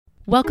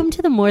Welcome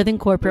to the More Than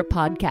Corporate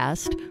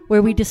podcast,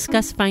 where we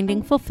discuss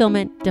finding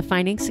fulfillment,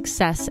 defining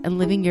success, and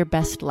living your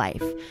best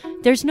life.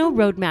 There's no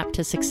roadmap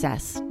to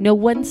success, no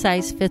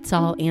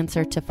one-size-fits-all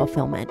answer to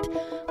fulfillment.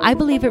 I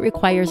believe it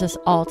requires us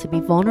all to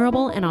be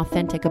vulnerable and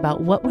authentic about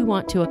what we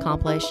want to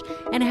accomplish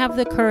and have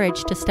the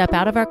courage to step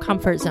out of our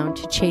comfort zone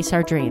to chase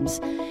our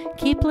dreams.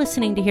 Keep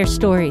listening to hear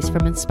stories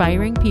from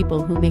inspiring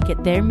people who make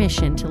it their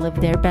mission to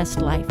live their best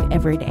life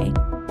every day.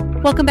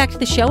 Welcome back to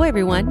the show,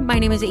 everyone. My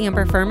name is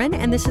Amber Furman,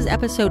 and this is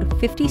episode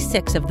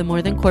 56 of the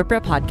More Than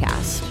Corporate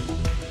podcast.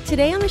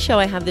 Today on the show,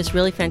 I have this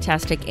really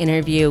fantastic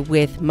interview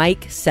with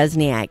Mike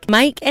Czesniak.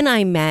 Mike and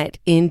I met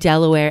in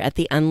Delaware at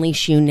the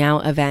Unleash You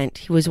Now event.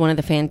 He was one of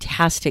the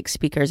fantastic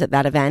speakers at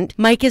that event.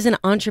 Mike is an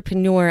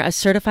entrepreneur, a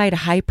certified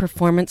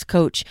high-performance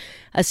coach,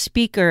 a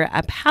speaker,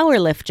 a power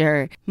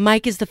lifter.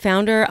 Mike is the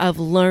founder of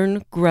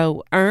Learn,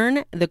 Grow,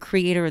 Earn, the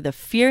creator of the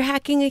Fear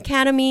Hacking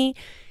Academy.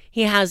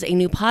 He has a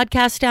new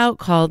podcast out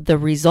called The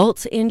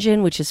Results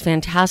Engine, which is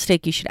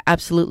fantastic. You should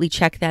absolutely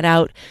check that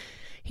out.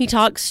 He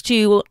talks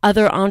to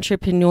other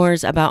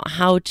entrepreneurs about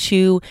how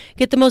to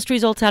get the most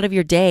results out of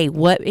your day,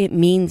 what it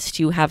means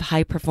to have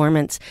high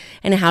performance,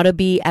 and how to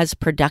be as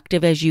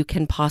productive as you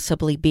can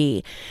possibly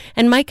be.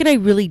 And Mike and I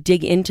really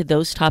dig into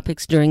those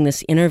topics during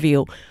this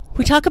interview.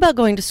 We talk about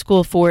going to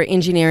school for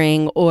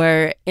engineering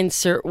or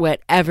insert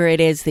whatever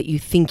it is that you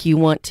think you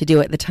want to do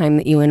at the time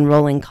that you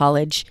enroll in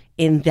college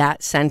in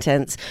that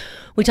sentence.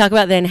 We talk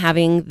about then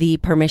having the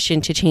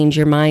permission to change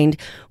your mind.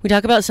 We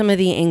talk about some of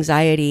the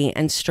anxiety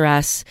and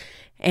stress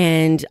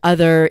and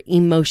other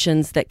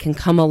emotions that can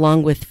come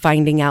along with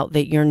finding out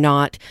that you're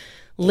not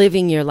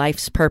living your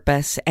life's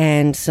purpose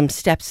and some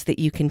steps that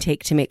you can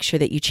take to make sure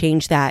that you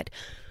change that.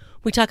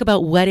 We talk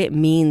about what it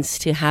means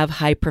to have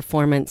high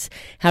performance,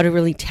 how to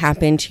really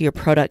tap into your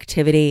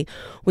productivity.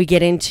 We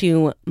get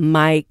into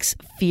Mike's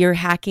Fear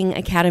Hacking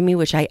Academy,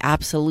 which I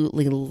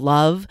absolutely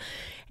love.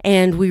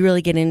 And we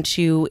really get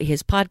into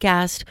his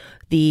podcast,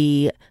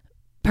 the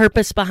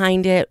purpose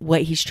behind it,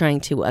 what he's trying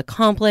to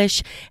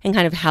accomplish, and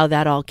kind of how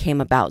that all came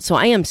about. So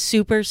I am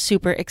super,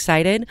 super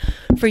excited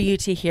for you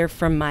to hear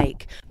from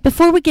Mike.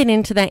 Before we get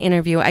into that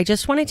interview, I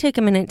just want to take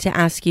a minute to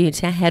ask you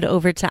to head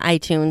over to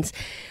iTunes,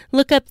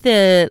 look up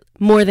the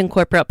More Than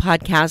Corporate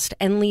podcast,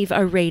 and leave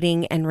a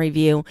rating and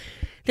review.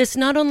 This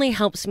not only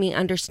helps me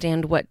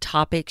understand what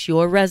topics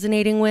you're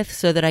resonating with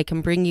so that I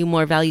can bring you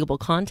more valuable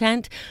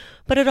content,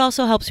 but it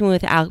also helps me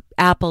with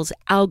Apple's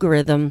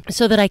algorithm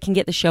so that I can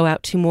get the show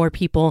out to more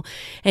people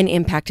and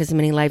impact as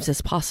many lives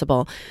as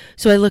possible.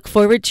 So I look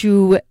forward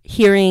to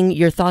hearing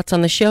your thoughts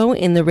on the show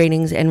in the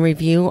ratings and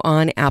review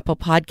on Apple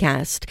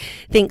Podcast.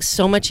 Thanks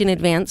so much in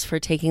advance for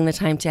taking the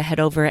time to head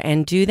over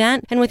and do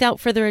that. And without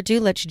further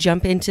ado, let's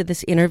jump into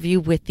this interview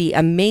with the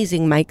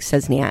amazing Mike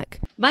Czesniak.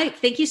 Mike,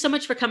 thank you so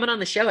much for coming on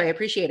the show. I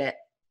appreciate it.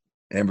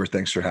 Amber,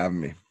 thanks for having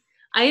me.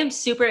 I am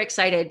super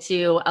excited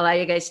to allow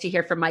you guys to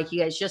hear from Mike. You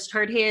guys just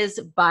heard his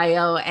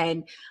bio,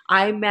 and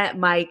I met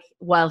Mike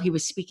while he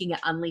was speaking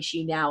at Unleash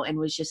You Now and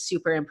was just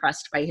super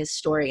impressed by his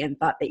story and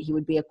thought that he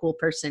would be a cool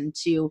person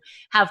to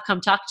have come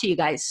talk to you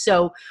guys.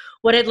 So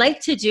what I'd like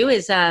to do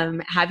is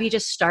have you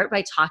just start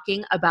by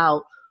talking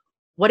about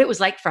what it was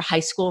like for high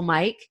school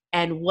Mike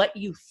and what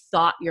you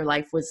thought your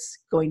life was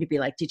going to be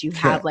like. Did you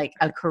have like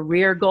a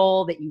career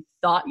goal that you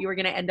thought you were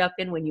going to end up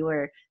in when you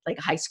were like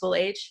high school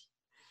age?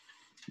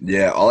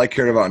 Yeah, all I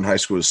cared about in high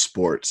school was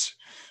sports.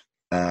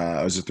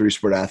 I was a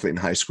 3-sport athlete in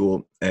high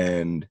school,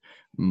 and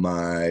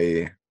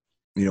my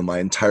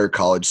entire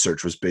college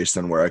search was based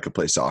on where I could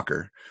play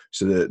soccer.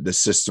 So the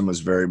system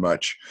was very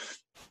much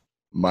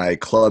my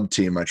club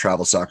team, my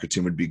travel soccer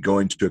team would be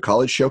going to a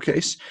college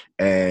showcase,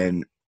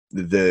 and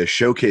the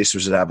showcase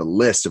was to have a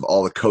list of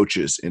all the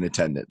coaches in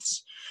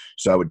attendance.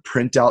 So I would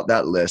print out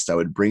that list. I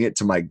would bring it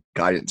to my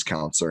guidance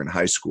counselor in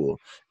high school,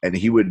 and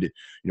he would,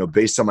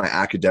 based on my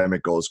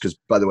academic goals, because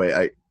by the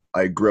way,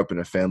 I grew up in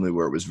a family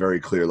where it was very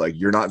clear, like,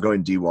 you're not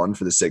going D1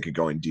 for the sake of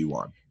going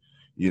D1.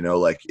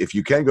 Like, if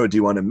you can go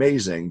D1,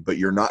 amazing, but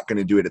you're not going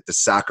to do it at the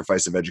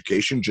sacrifice of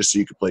education just so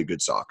you could play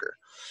good soccer.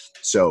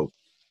 So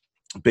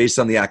based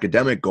on the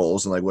academic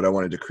goals and like what I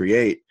wanted to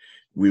create,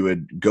 we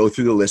would go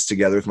through the list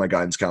together with my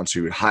guidance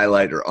counselor. We would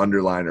highlight or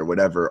underline or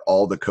whatever,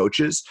 all the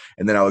coaches.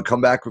 And then I would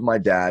come back with my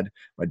dad.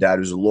 My dad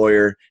was a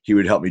lawyer. He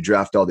would help me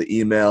draft all the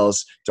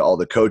emails to all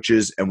the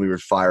coaches, and we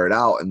would fire it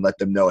out and let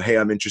them know, hey,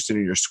 I'm interested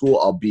in your school.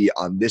 I'll be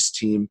on this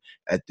team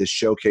at this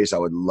showcase. I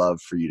would love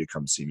for you to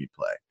come see me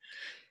play.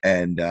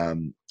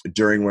 And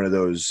during one of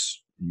those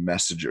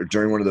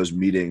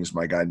meetings,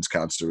 my guidance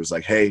counselor was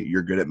like, hey,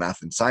 you're good at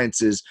math and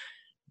sciences.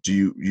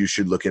 You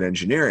should look at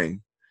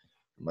engineering.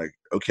 I'm like,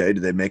 okay,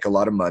 do they make a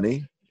lot of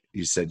money?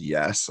 He said,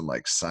 yes. I'm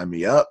like, sign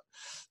me up.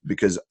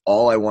 Because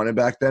all I wanted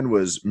back then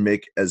was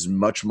make as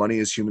much money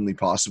as humanly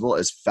possible,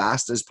 as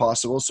fast as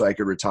possible, so I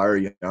could retire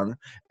young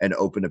and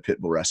open a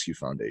pit bull rescue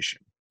foundation.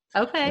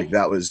 Okay. Like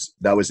that was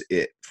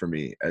it for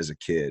me as a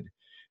kid.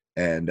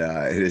 And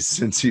it has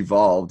since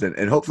evolved.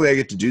 And hopefully I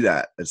get to do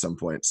that at some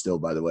point still,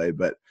 by the way.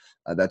 But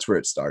that's where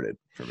it started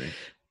for me.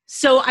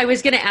 So I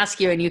was going to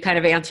ask you, and you kind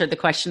of answered the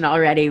question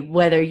already,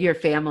 whether your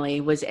family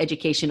was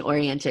education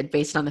oriented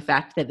based on the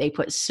fact that they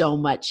put so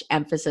much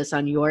emphasis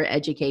on your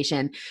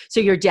education. So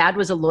your dad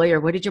was a lawyer.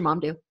 What did your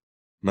mom do?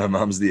 My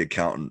mom's the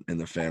accountant in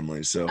the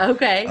family, so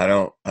Okay. I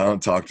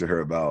don't talk to her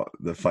about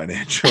the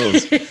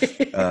financials.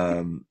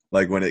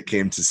 Like when it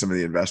came to some of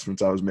the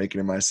investments I was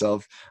making in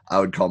myself, I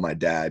would call my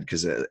dad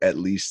because at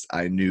least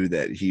I knew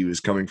that he was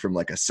coming from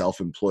like a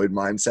self-employed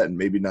mindset and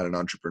maybe not an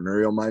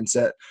entrepreneurial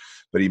mindset,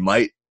 but he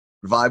might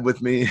vibe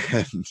with me.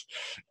 And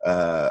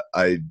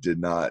I did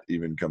not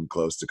even come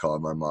close to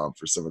calling my mom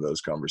for some of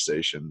those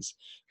conversations.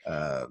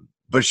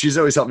 But she's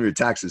always helped me with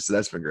taxes, so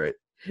that's been great.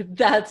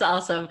 That's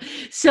awesome.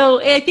 So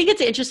I think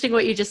it's interesting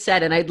what you just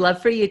said, and I'd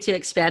love for you to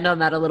expand on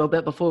that a little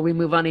bit before we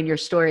move on in your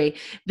story.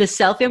 The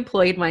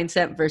self-employed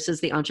mindset versus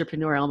the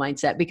entrepreneurial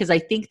mindset, because I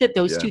think that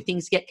those Yeah. two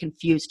things get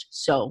confused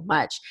so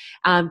much.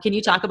 Can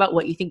you talk about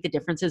what you think the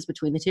difference is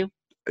between the two?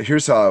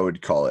 Here's how I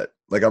would call it.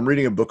 Like I'm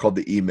reading a book called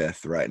The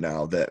E-Myth right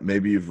now that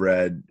maybe you've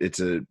read. It's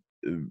a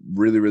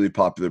really, really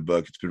popular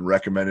book. It's been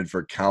recommended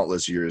for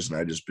countless years, and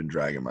I've just been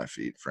dragging my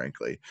feet,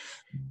 frankly.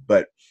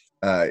 But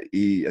I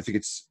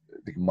think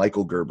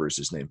Michael Gerber is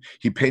his name.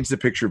 He paints the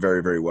picture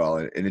very, very well.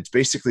 And it's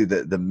basically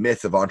the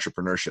myth of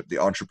entrepreneurship, the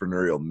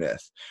entrepreneurial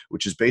myth,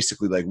 which is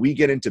basically like we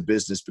get into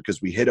business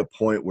because we hit a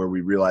point where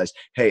we realize,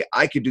 hey,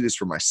 I could do this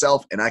for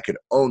myself and I could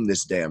own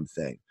this damn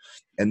thing.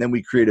 And then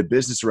we create a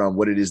business around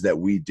what it is that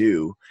we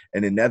do.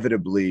 And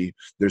inevitably,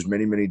 there's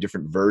many, many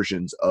different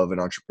versions of an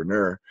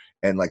entrepreneur.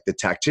 And like the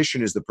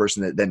tactician is the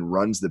person that then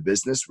runs the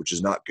business, which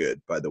is not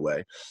good, by the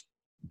way,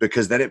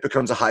 because then it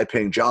becomes a high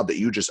paying job that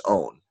you just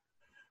own.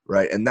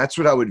 Right. And that's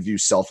what I would view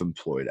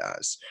self-employed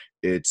as.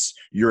 It's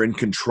you're in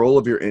control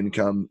of your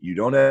income. You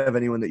don't have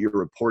anyone that you're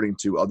reporting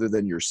to other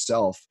than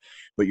yourself,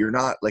 but you're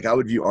not like I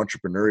would view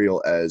entrepreneurial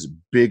as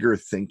bigger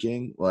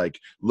thinking, like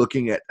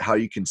looking at how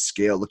you can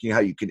scale, looking at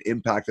how you can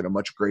impact at a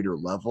much greater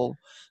level.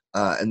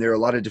 And there are a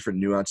lot of different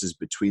nuances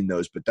between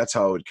those, but that's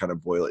how I would kind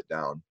of boil it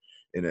down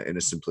in a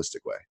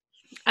simplistic way.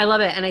 I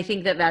love it. And I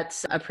think that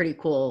that's a pretty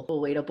cool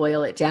way to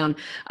boil it down.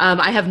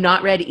 I have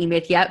not read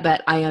E-Myth yet,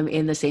 but I am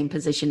in the same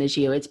position as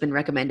you. It's been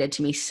recommended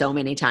to me so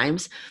many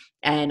times,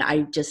 and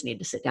I just need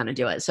to sit down and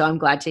do it. So I'm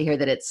glad to hear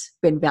that it's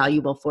been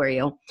valuable for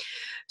you.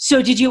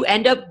 So did you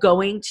end up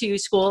going to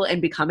school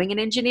and becoming an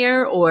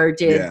engineer, or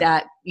did Yeah.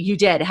 that you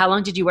did? How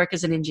long did you work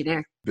as an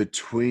engineer?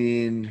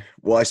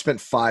 I spent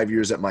 5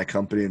 years at my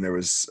company, and there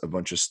was a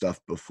bunch of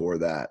stuff before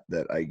that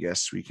that I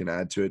guess we can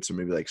add to it. So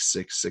maybe like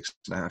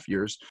 6.5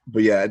 years.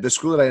 But yeah, at the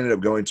school that I ended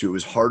up going to, it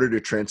was harder to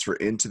transfer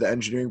into the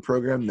engineering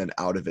program than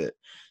out of it.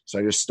 So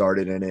I just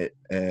started in it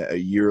a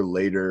year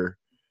later.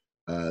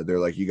 They're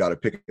like, you got to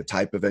pick a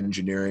type of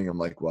engineering. I'm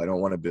like, well, I don't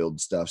want to build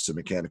stuff. So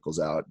mechanical's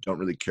out. Don't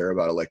really care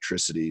about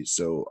electricity.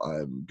 So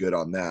I'm good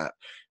on that.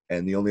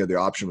 And the only other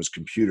option was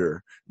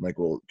computer. I'm like,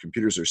 well,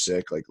 computers are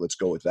sick. Like, let's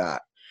go with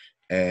that.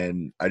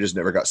 And I just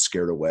never got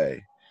scared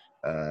away.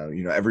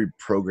 Every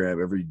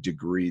program, every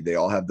degree, they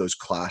all have those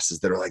classes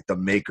that are like the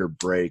make or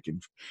break.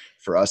 And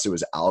for us, it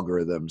was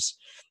algorithms.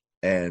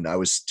 And I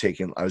was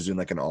doing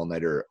like an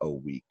all-nighter a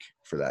week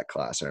for that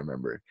class, I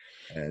remember.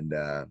 And,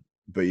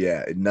 but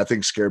yeah,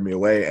 nothing scared me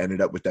away. I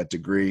ended up with that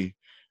degree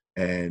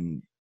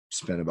and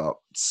spent about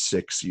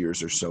 6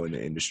 years or so in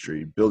the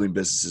industry, building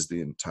businesses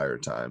the entire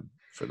time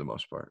for the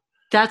most part.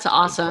 That's The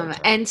entire awesome.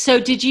 time. And so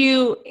did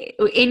you,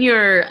 in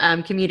your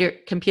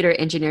computer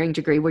engineering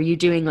degree, were you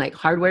doing like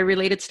hardware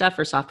related stuff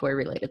or software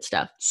related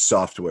stuff?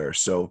 Software.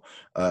 So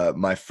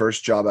my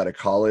first job out of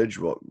college,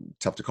 well,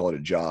 tough to call it a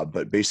job,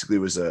 but basically it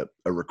was a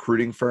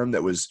recruiting firm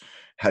that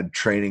had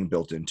training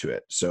built into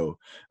it. So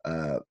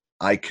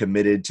I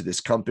committed to this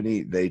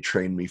company. They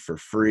trained me for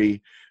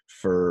free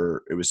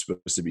it was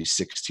supposed to be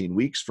 16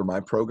 weeks for my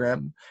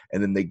program.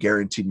 And then they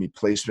guaranteed me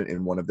placement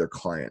in one of their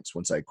clients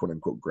once I quote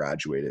unquote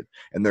graduated.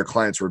 And their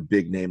clients were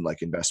big name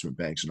like investment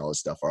banks and all this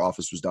stuff. Our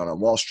office was down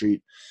on Wall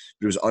Street.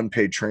 It was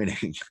unpaid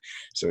training.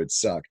 So it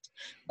sucked.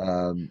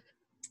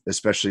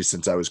 Especially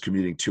since I was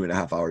commuting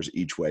 2.5 hours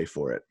each way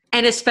for it.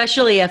 And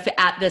especially if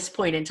at this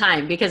point in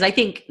time, because I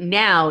think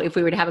now if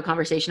we were to have a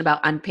conversation about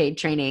unpaid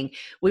training,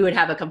 we would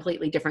have a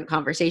completely different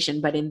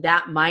conversation. But in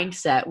that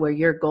mindset where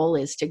your goal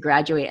is to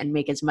graduate and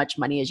make as much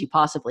money as you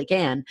possibly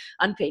can,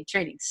 unpaid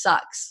training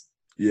sucks.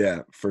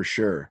 Yeah, for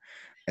sure.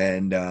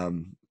 And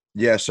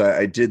so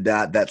I did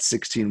that. That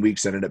 16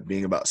 weeks ended up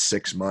being about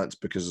 6 months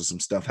because of some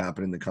stuff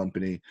happened in the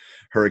company.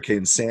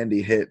 Hurricane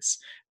Sandy hits,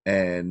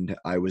 and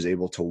I was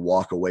able to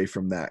walk away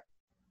from that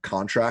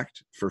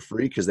contract for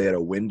free because they had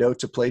a window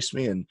to place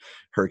me, and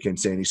Hurricane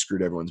Sandy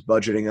screwed everyone's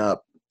budgeting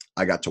up.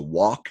 I got to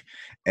walk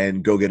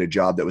and go get a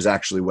job that was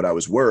actually what I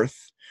was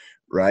worth.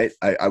 Right.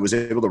 I was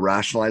able to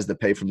rationalize the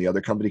pay from the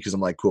other company because I'm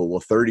like, cool, well,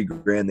 30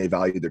 grand they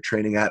value their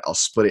training at. I'll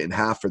split it in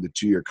half for the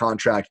 2-year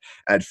contract,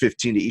 add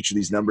 15 to each of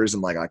these numbers.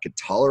 And like, I could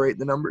tolerate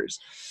the numbers,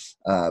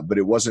 but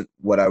it wasn't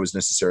what I was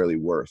necessarily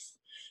worth.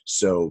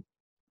 So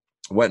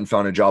went and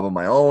found a job on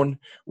my own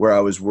where I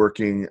was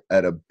working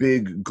at a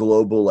big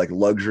global like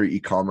luxury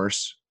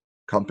e-commerce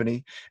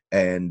company.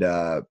 And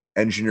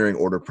engineering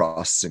order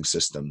processing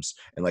systems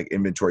and like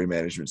inventory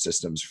management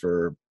systems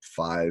for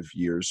 5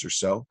 years or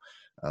so,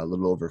 a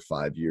little over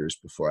 5 years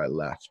before I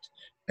left.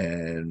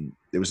 And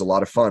it was a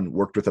lot of fun.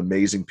 Worked with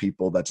amazing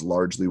people. That's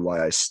largely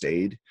why I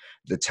stayed.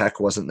 The tech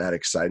wasn't that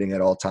exciting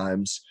at all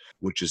times,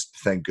 which is,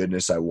 thank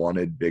goodness. I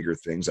wanted bigger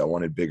things. I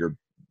wanted bigger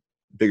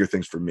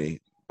things for me,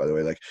 by the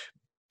way. Like,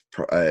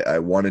 I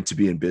wanted to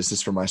be in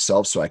business for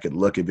myself so I could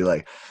look and be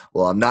like,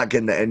 well, I'm not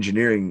getting the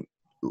engineering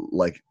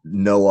like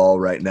know-all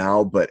right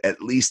now, but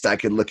at least I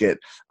could look at,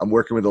 I'm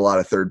working with a lot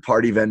of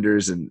third-party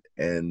vendors, and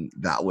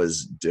that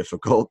was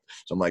difficult.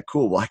 So I'm like,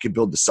 cool, well, I could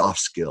build the soft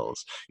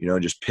skills,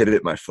 and just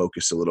pivot my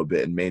focus a little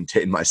bit and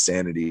maintain my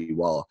sanity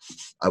while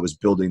I was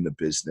building the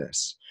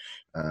business.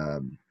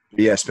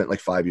 I spent like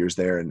 5 years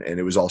there, and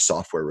it was all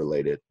software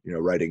related,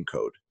 writing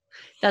code.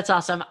 That's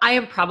awesome. I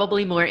am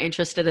probably more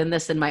interested in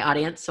this than my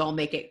audience, so I'll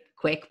make it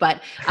quick.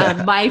 But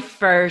my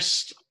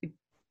first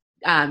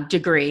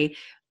degree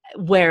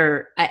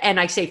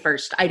and I say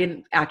first, I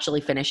didn't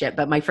actually finish it,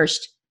 but my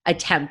first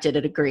attempt at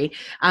a degree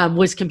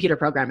was computer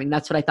programming.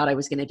 That's what I thought I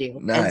was going to do.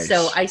 Nice. And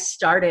so I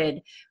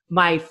started,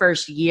 my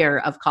first year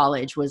of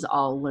college was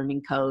all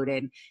learning code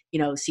and,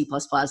 C++.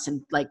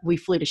 And like, we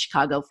flew to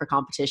Chicago for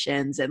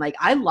competitions, and like,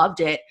 I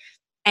loved it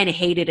and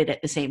hated it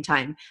at the same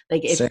time.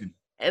 Like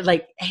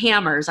like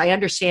hammers, I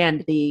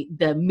understand the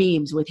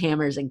memes with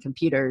hammers and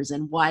computers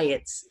and why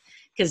it's,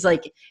 because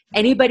like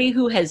anybody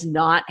who has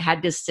not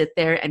had to sit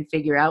there and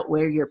figure out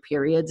where your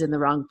period's in the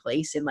wrong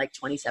place in like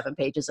 27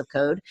 pages of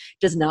code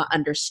does not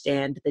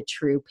understand the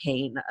true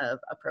pain of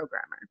a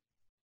programmer.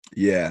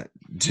 Yeah.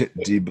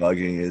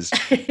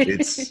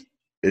 Debugging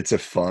it's a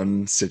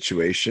fun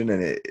situation,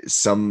 and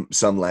some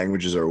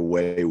languages are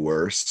way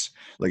worse.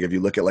 Like if you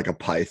look at like a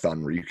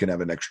Python where you can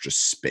have an extra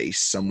space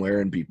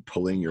somewhere and be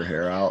pulling your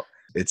hair out,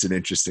 it's an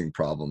interesting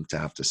problem to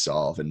have to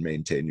solve and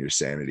maintain your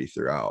sanity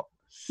throughout.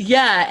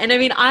 Yeah. And I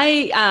mean,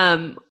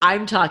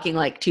 I'm talking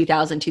like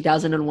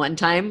 2001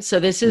 time. So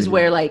this is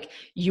where like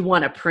you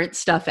want to print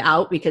stuff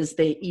out because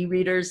the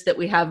e-readers that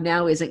we have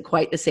now isn't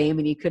quite the same,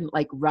 and you couldn't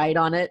like write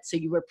on it. So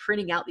you were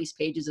printing out these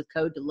pages of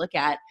code to look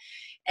at,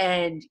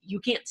 and you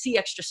can't see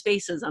extra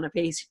spaces on a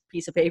piece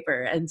of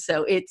paper. And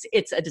so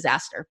it's a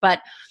disaster.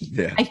 But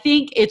yeah. I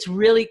think it's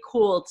really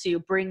cool to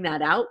bring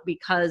that out,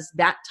 because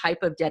that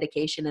type of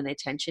dedication and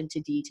attention to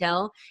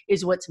detail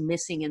is what's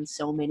missing in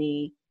so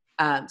many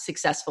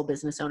successful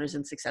business owners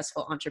and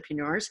successful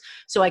entrepreneurs.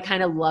 So I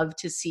kind of love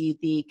to see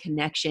the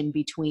connection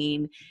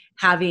between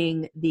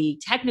having the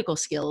technical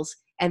skills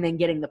and then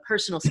getting the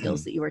personal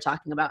skills that you were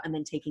talking about, and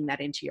then taking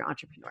that into your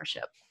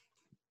entrepreneurship.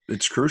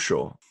 It's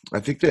crucial. I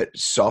think that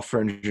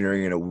software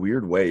engineering in a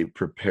weird way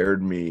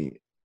prepared me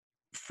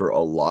for a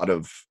lot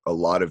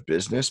of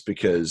business,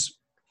 because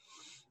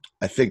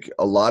I think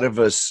a lot of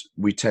us,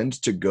 we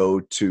tend to go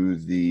to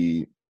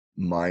the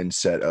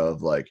mindset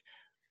of like,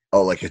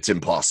 oh, like it's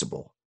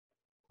impossible,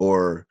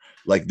 or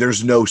like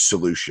there's no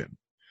solution.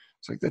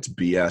 It's like, that's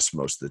BS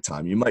most of the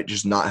time. You might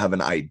just not have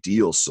an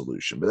ideal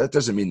solution, but that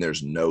doesn't mean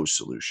there's no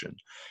solution.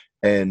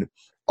 And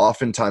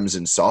oftentimes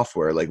in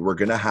software, like we're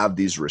going to have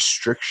these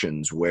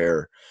restrictions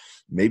where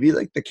maybe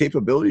like the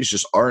capabilities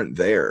just aren't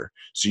there.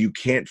 So you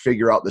can't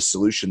figure out the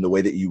solution the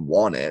way that you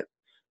want it,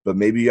 but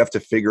maybe you have to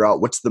figure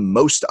out what's the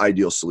most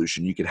ideal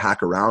solution. You could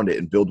hack around it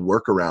and build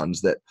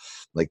workarounds that,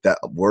 like that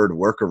word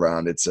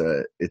workaround,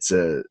 it's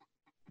a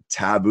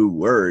taboo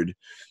word,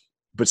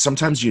 but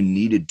sometimes you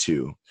needed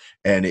to,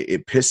 and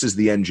it pisses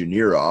the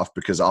engineer off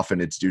because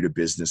often it's due to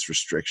business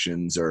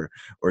restrictions or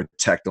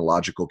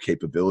technological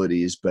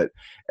capabilities. But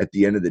at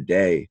the end of the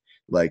day,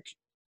 like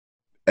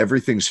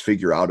everything's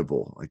figure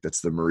outable. Like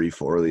that's the Marie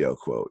Forleo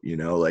quote,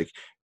 like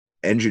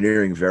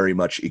engineering very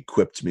much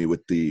equipped me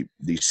with the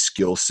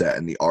skill set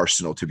and the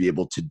arsenal to be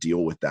able to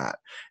deal with that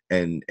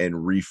and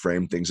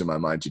reframe things in my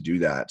mind to do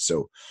that.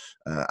 So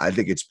I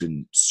think it's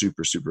been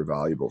super, super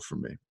valuable for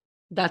me.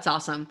 That's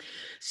awesome.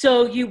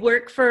 So you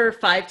work for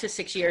 5 to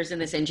 6 years in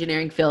this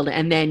engineering field,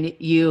 and then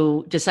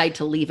you decide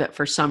to leave it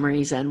for some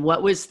reason.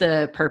 What was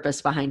the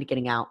purpose behind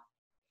getting out?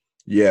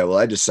 Yeah, well,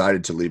 I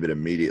decided to leave it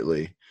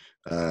immediately.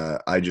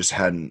 I just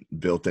hadn't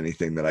built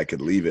anything that I could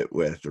leave it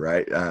with,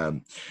 right?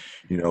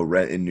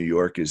 Rent in New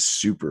York is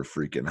super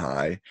freaking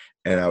high,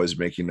 and I was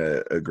making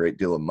a great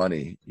deal of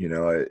money.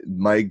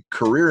 My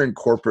career in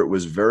corporate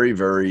was very,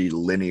 very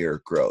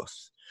linear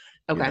growth.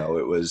 Okay.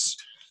 It was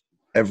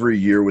every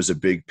year was a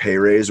big pay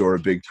raise or a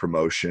big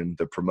promotion.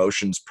 The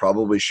promotions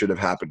probably should have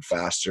happened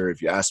faster.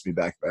 If you asked me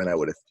back then, I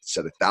would have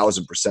said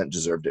 1,000%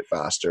 deserved it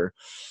faster.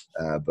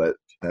 But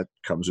that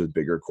comes with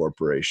bigger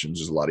corporations.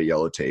 There's a lot of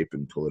yellow tape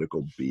and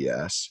political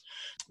BS.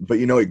 But,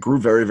 it grew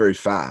very, very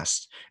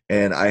fast.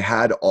 And I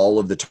had all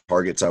of the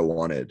targets I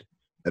wanted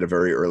at a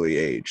very early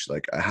age.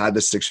 Like I had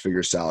the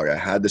 6-figure salary. I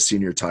had the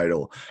senior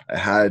title. I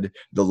had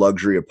the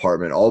luxury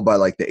apartment, all by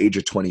like the age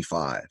of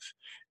 25.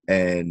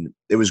 And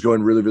it was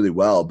going really, really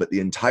well. But the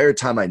entire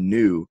time I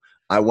knew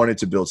I wanted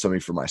to build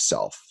something for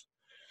myself.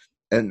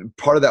 And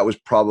part of that was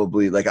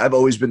probably like, I've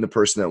always been the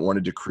person that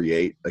wanted to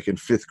create. Like in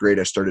 5th grade,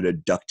 I started a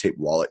duct tape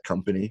wallet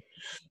company.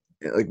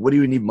 like, what do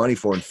you need money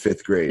for in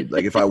 5th grade?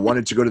 Like if I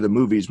wanted to go to the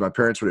movies, my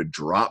parents would have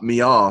dropped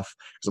me off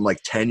because I'm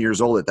like 10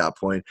 years old at that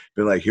point.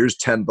 Been like, here's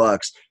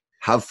 $10.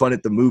 Have fun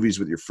at the movies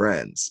with your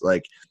friends.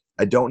 Like,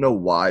 I don't know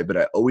why, but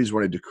I always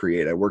wanted to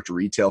create. I worked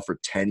retail for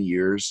 10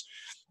 years,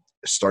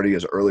 starting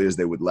as early as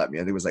they would let me.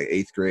 I think it was like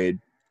 8th grade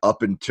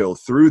up until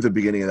through the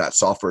beginning of that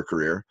software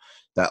career,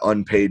 that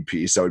unpaid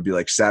piece. I would be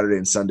like Saturday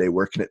and Sunday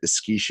working at the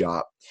ski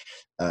shop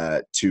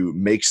to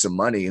make some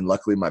money. And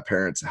luckily my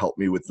parents helped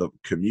me with the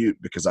commute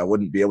because I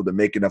wouldn't be able to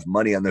make enough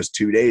money on those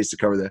 2 days to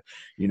cover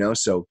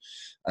so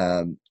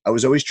I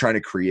was always trying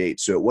to create.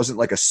 So it wasn't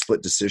like a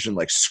split decision,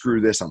 like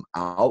screw this, I'm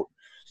out.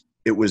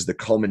 It was the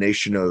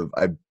culmination of,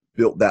 I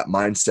built that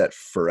mindset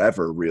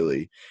forever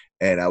really.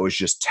 And I was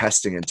just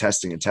testing and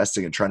testing and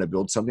testing and trying to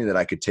build something that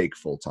I could take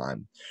full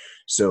time.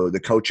 So the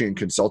coaching and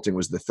consulting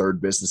was the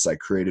 3rd business I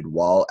created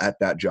while at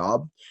that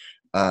job.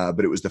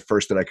 But it was the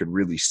first that I could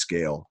really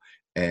scale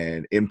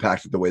and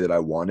impact it the way that I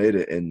wanted.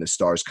 And the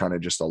stars kind of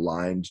just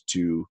aligned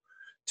to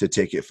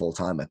take it full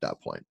time at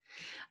that point.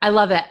 I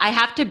love it. I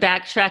have to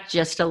backtrack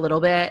just a little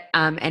bit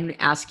and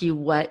ask you,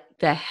 what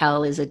the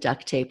hell is a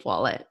duct tape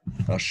wallet?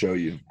 I'll show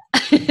you.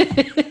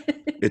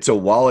 It's a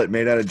wallet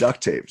made out of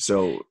duct tape.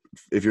 So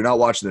if you're not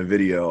watching the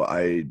video,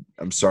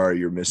 I'm sorry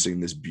you're missing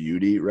this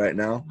beauty right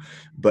now,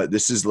 but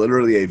this is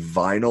literally a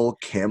vinyl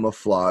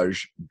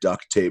camouflage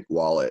duct tape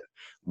wallet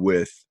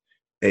with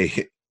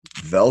a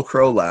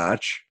Velcro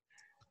latch,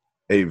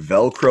 a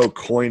Velcro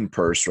coin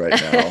purse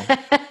right now,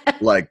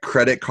 like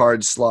credit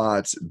card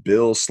slots,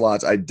 bill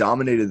slots. I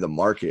dominated the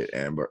market,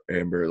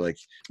 Amber. Like,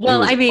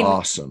 well, I mean,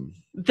 awesome.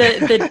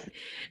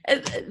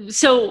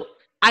 So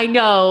I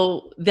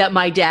know that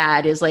my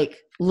dad is like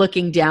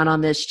looking down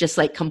on this, just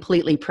like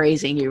completely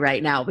praising you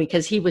right now,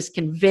 because he was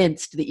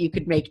convinced that you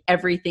could make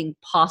everything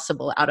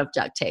possible out of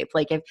duct tape.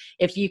 Like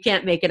if you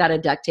can't make it out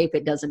of duct tape,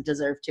 it doesn't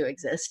deserve to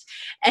exist.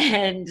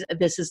 And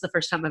this is the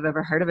first time I've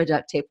ever heard of a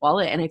duct tape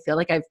wallet. And I feel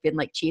like I've been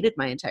like cheated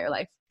my entire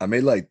life. I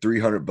made like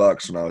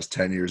 $300 when I was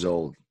 10 years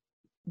old.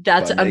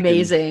 That's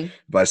amazing.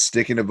 By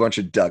sticking a bunch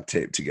of duct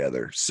tape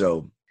together.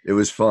 So it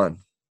was fun.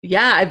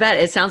 Yeah, I bet.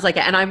 It sounds like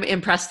it. And I'm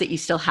impressed that you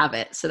still have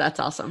it. So that's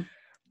awesome.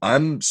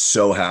 I'm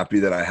so happy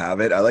that I have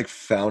it. I like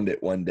found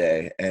it one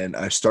day and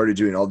I started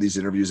doing all these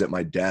interviews at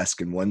my desk.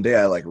 And one day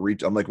I like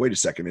I'm like, wait a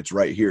second, it's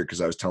right here. Cause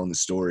I was telling the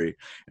story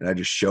and I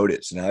just showed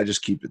it. So now I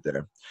just keep it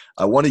there.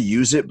 I want to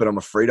use it, but I'm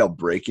afraid I'll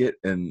break it.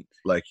 And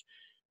like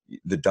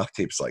the duct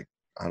tape's like,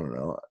 I don't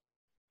know,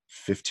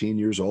 15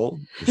 years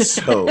old.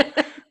 So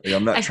like,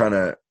 I'm not trying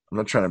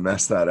to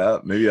mess that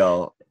up. Maybe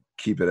I'll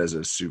keep it as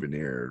a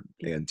souvenir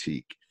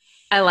antique.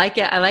 I like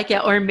it. I like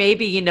it. Or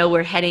maybe,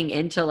 we're heading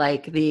into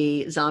like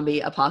the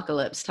zombie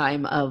apocalypse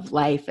time of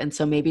life. And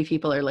so maybe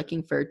people are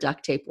looking for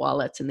duct tape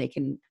wallets and they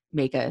can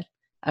make a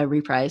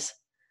reprise.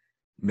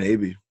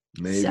 Maybe.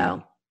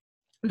 So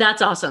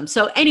that's awesome.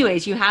 So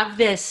anyways, you have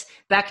this,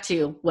 back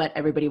to what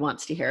everybody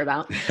wants to hear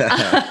about.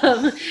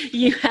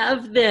 You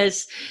have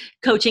this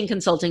coaching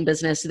consulting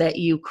business that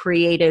you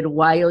created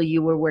while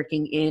you were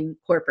working in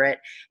corporate.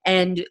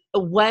 And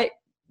what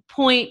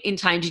point in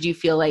time did you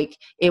feel like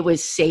it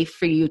was safe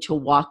for you to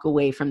walk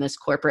away from this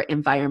corporate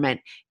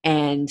environment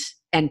and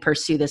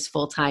pursue this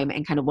full time?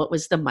 And kind of what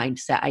was the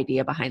mindset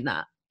idea behind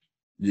that?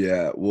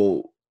 Yeah,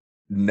 well,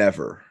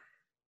 never.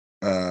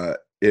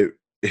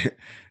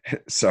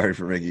 Sorry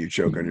for making you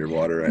choke on your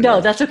water right now.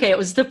 No, that's okay. It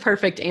was the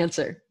perfect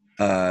answer.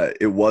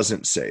 It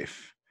wasn't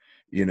safe.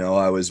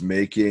 I was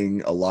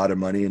making a lot of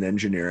money in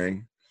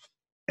engineering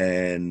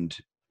and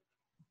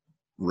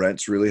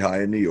rent's really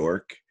high in New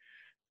York.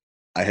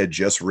 I had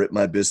just ripped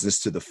my business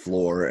to the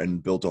floor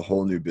and built a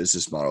whole new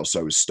business model.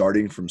 So I was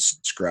starting from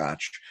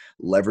scratch,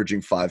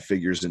 leveraging 5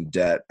 figures in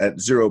debt at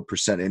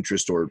 0%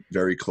 interest or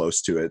very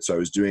close to it. So I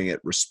was doing it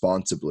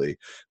responsibly,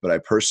 but I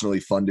personally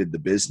funded the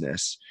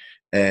business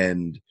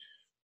and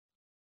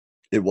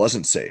it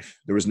wasn't safe.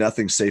 There was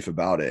nothing safe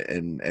about it.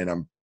 And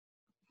I'm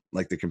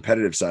like, the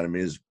competitive side of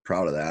me is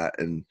proud of that.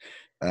 And,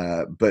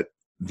 but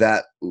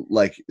that,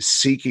 like,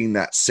 seeking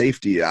that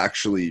safety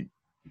actually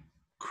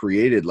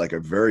created like a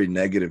very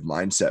negative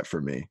mindset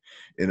for me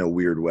in a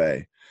weird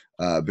way.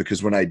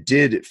 Because when I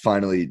did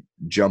finally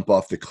jump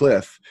off the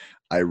cliff,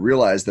 I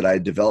realized that I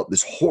had developed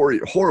this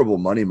horrible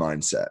money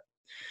mindset,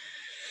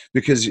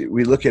 because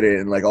we look at it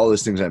and like all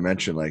those things I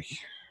mentioned, like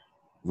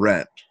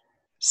rent,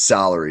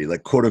 salary,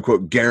 like quote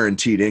unquote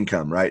guaranteed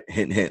income, right?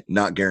 Hint, hint,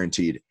 not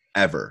guaranteed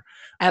ever.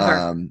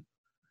 And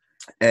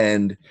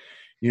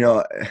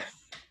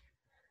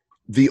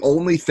the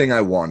only thing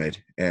I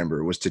wanted,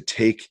 Amber, was to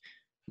take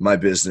my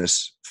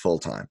business full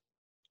time.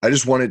 I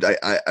just wanted,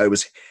 I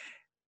was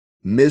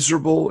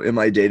miserable in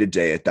my day to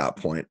day at that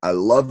point. I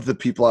loved the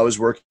people I was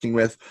working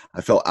with.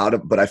 I felt out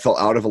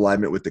of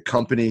alignment with the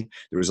company.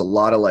 There was a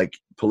lot of like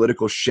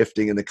political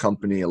shifting in the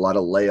company, a lot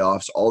of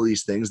layoffs, all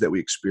these things that we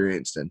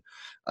experienced. And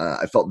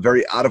I felt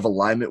very out of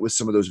alignment with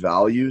some of those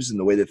values and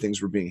the way that things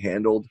were being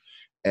handled.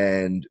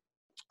 And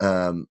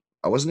I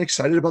wasn't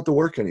excited about the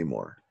work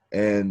anymore.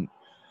 And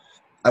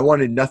I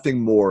wanted nothing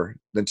more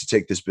than to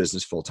take this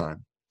business full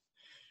time.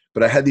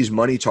 But I had these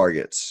money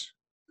targets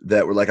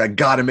that were like, I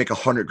got to make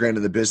 $100,000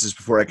 in the business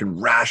before I can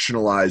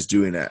rationalize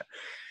doing it.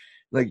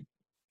 Like,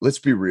 let's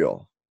be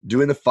real.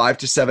 Doing the 5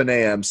 to 7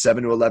 a.m.,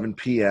 7 to 11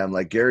 p.m.,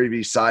 like Gary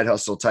Vee side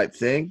hustle type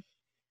thing,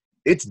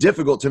 it's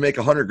difficult to make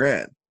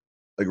 $100,000,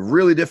 like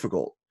really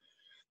difficult.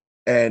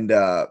 And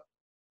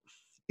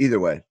either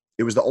way,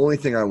 it was the only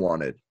thing I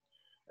wanted.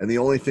 And the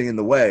only thing in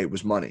the way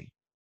was money.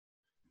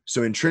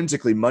 So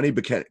intrinsically, money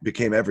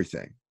became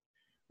everything,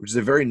 which is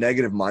a very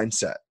negative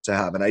mindset to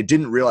have. And I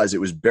didn't realize it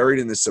was buried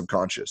in the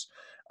subconscious.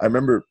 I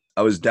remember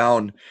I was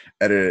down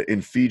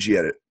in Fiji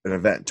at an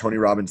event, Tony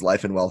Robbins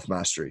Life and Wealth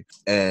Mastery.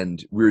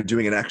 And we were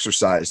doing an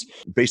exercise.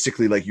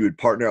 Basically, like you would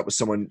partner up with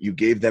someone, you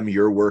gave them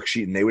your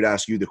worksheet and they would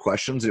ask you the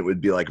questions. And it would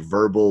be like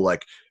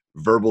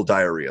verbal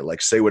diarrhea,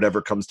 like say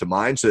whatever comes to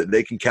mind so that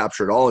they can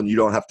capture it all. And you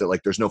don't have to,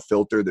 like, there's no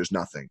filter, there's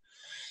nothing.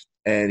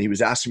 And he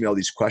was asking me all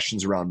these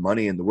questions around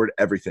money and the word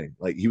everything.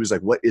 Like he was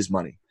like, what is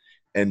money?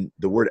 And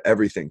the word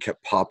everything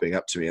kept popping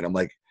up to me. And I'm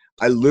like,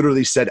 I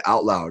literally said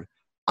out loud,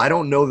 I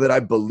don't know that I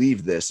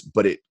believe this,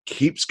 but it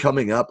keeps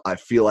coming up. I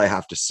feel I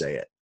have to say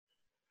it.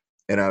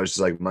 And I was just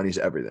like, money's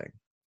everything.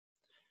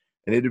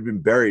 And it had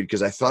been buried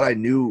because I thought I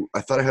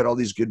had all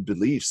these good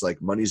beliefs.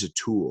 Like money's a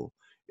tool.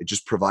 It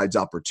just provides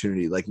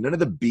opportunity. Like none of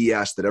the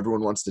BS that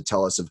everyone wants to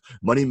tell us of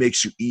money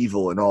makes you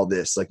evil and all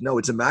this. Like, no,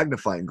 it's a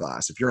magnifying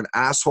glass. If you're an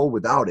asshole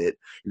without it,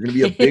 you're going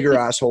to be a bigger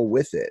asshole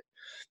with it.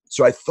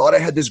 So I thought I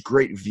had this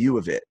great view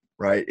of it.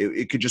 Right?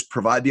 It could just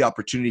provide the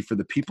opportunity for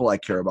the people I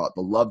care about,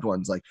 the loved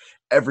ones, like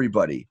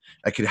everybody.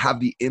 I could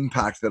have the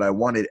impact that I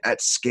wanted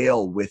at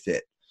scale with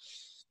it.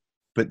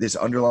 But this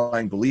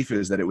underlying belief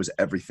is that it was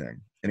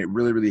everything. And it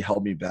really, really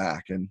held me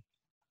back. And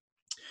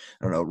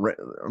I don't know,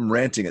 I'm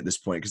ranting at this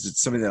point because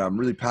it's something that I'm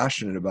really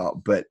passionate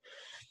about, but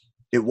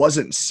it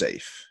wasn't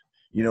safe.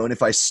 You know, and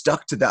if I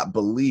stuck to that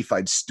belief,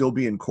 I'd still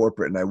be in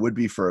corporate and I would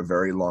be for a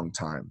very long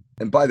time.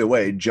 And by the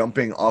way,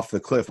 jumping off the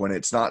cliff when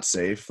it's not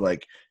safe,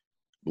 like,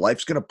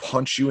 life's going to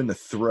punch you in the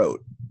throat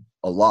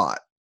a lot.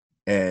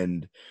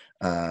 And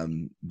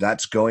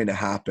that's going to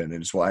happen.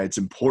 And it's why it's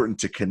important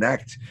to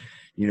connect,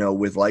 you know,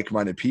 with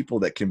like-minded people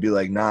that can be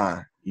like,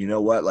 nah, you know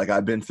what? Like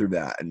I've been through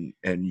that and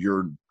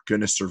you're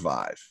going to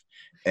survive.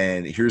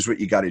 And here's what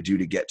you got to do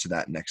to get to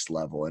that next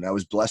level. And I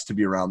was blessed to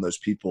be around those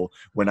people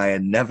when I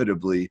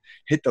inevitably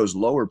hit those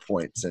lower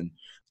points. And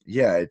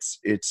yeah,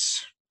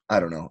 it's,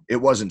 I don't know. It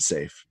wasn't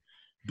safe,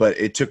 but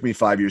it took me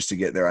 5 years to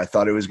get there. I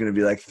thought it was going to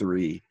be like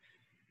 3.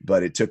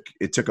 But it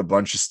took a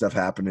bunch of stuff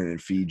happening in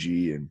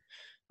Fiji and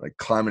like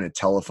climbing a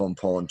telephone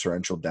pole in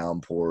torrential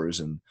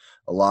downpours and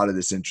a lot of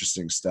this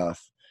interesting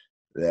stuff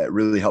that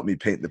really helped me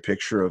paint the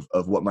picture of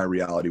what my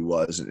reality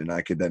was. And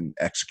I could then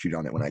execute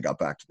on it when I got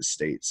back to the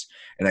States.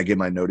 And I gave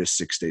my notice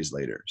 6 days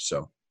later.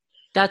 So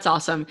that's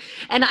awesome.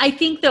 And I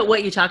think that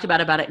what you talked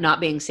about it not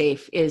being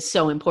safe is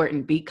so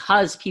important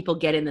because people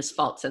get in this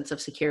false sense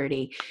of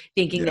security,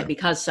 thinking that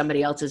because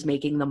somebody else is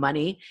making the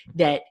money,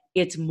 that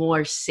it's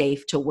more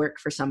safe to work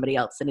for somebody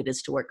else than it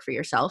is to work for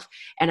yourself.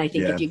 And I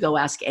think if you go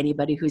ask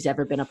anybody who's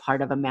ever been a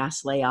part of a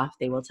mass layoff,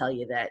 they will tell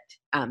you that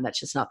that's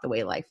just not the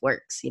way life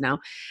works, you know?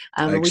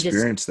 I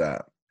experienced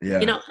that. Yeah.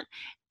 You know,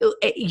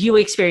 you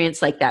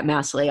experienced like that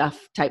mass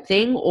layoff type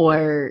thing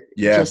or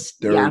there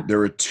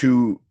were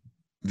 2.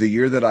 The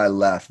year that I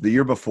left, the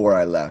year before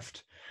I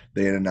left,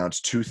 they had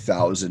announced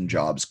 2,000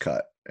 jobs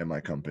cut in my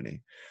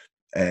company.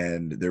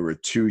 And there were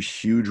 2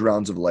 huge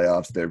rounds of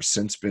layoffs. There have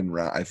since been,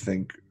 I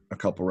think, a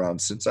couple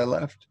rounds since I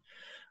left.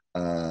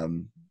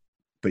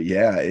 But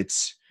yeah,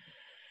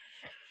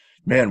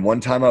 one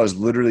time I was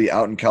literally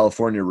out in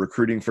California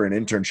recruiting for an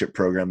internship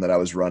program that I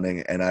was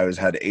running. And I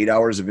had 8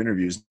 hours of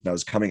interviews. And I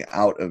was coming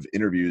out of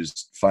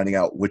interviews, finding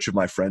out which of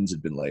my friends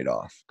had been laid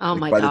off. Oh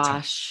my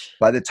gosh.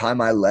 By the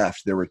time I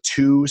left, there were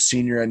 2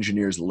 senior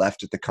engineers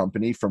left at the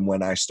company from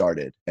when I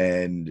started.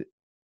 And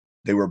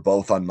they were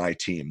both on my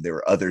team. There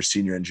were other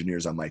senior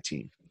engineers on my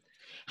team.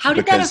 How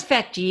did that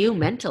affect you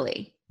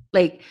mentally?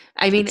 Like,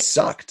 I mean, it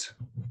sucked.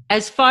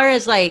 As far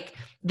as like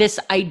this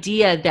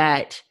idea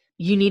that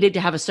you needed to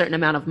have a certain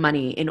amount of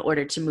money in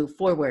order to move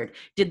forward.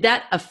 Did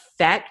that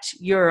affect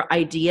your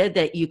idea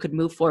that you could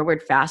move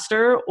forward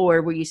faster,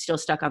 or were you still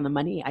stuck on the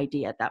money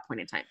idea at that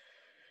point in time?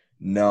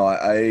 No,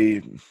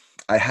 I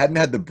hadn't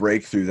had the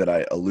breakthrough that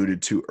I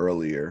alluded to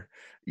earlier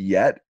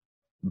yet,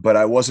 but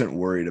I wasn't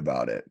worried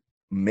about it.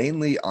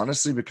 Mainly,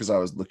 honestly, because I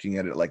was looking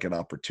at it like an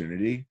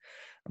opportunity.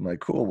 I'm like,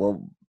 cool,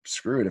 well,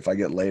 screw it. If I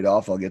get laid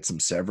off, I'll get some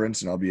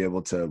severance and I'll be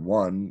able to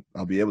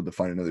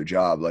find another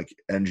job. Like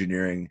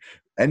engineering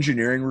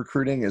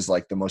recruiting is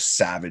like the most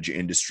savage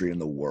industry in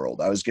the world.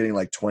 I was getting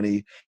like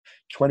 20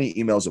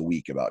 emails a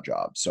week about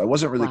jobs. So I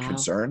wasn't really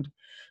concerned.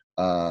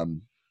 But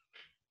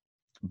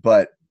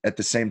at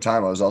the same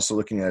time, I was also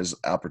looking at it as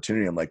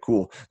opportunity. I'm like,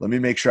 cool, let me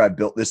make sure I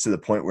built this to the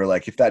point where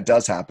like, if that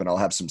does happen, I'll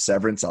have some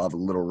severance. I'll have a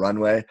little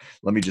runway.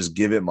 Let me just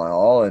give it my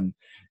all. And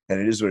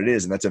it is what it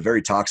is. And that's a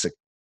very toxic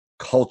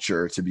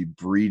culture to be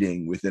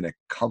breeding within a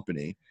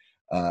company,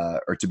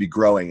 or to be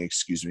growing,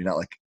 excuse me, not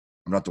like,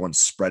 I'm not the one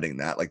spreading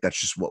that. Like, that's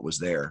just what was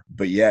there.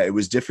 But yeah, it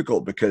was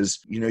difficult because,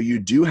 you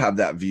do have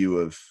that view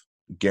of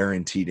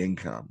guaranteed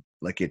income.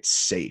 Like it's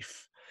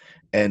safe.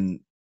 And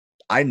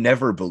I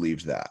never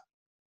believed that.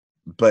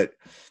 But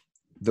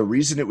the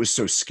reason it was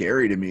so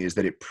scary to me is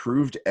that it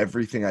proved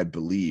everything I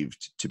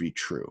believed to be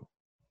true.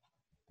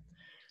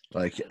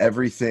 Like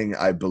everything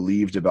I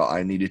believed about,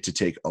 I needed to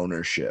take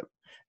ownership,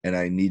 and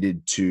I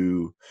needed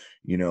to,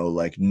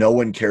 like no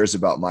one cares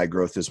about my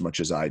growth as much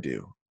as I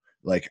do.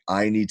 Like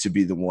I need to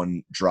be the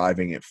one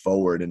driving it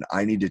forward, and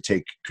I need to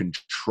take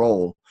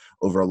control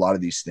over a lot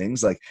of these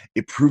things. Like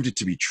it proved it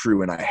to be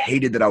true, and I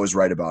hated that I was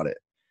right about it.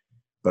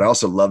 But I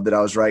also loved that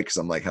I was right, because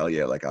I'm like, hell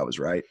yeah, like I was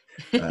right.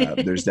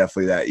 There's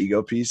definitely that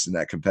ego piece and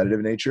that competitive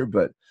nature,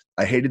 but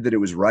I hated that it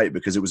was right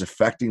because it was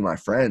affecting my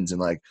friends. And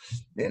like,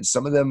 man,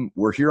 some of them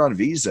were here on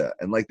visa,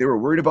 and like they were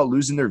worried about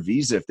losing their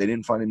visa if they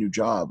didn't find a new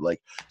job.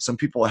 Like some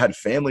people had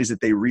families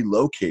that they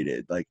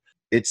relocated. Like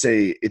it's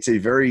a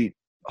very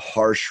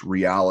harsh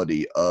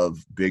reality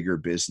of bigger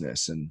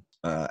business. And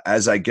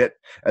as I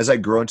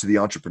grow into the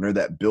entrepreneur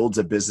that builds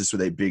a business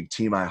with a big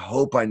team, I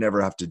hope I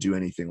never have to do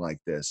anything like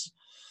this.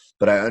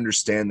 But I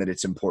understand that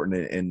it's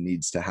important and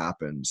needs to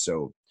happen.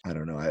 So I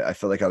don't know. I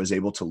feel like I was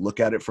able to look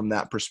at it from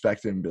that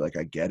perspective and be like,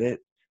 I get it,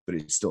 but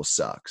it still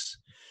sucks.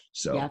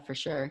 So yeah, for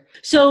sure.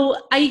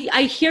 So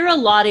I hear a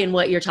lot in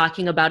what you're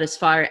talking about as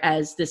far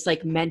as this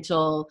like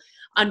mental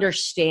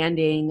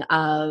understanding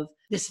of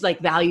this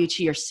like value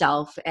to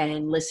yourself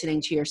and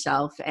listening to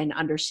yourself and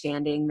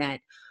understanding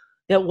that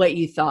what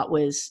you thought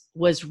was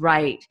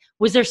right.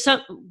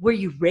 Were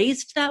you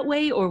raised that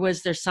way, or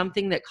was there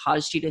something that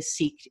caused you to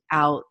seek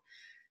out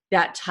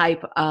that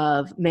type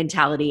of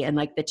mentality and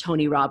like the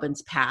Tony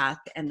Robbins path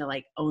and the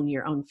like own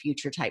your own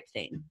future type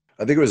thing?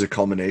 I think it was a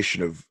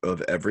culmination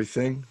of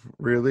everything,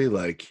 really.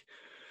 Like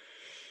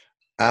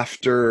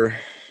after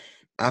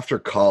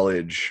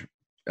college,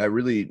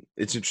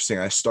 it's interesting.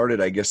 I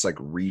started, I guess, like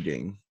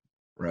reading,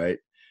 right?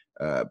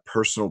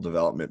 Personal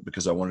development,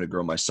 because I wanted to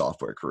grow my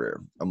software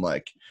career. I'm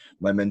like,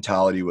 my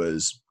mentality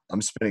was,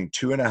 I'm spending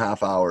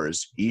 2.5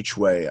 hours each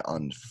way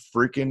on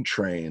freaking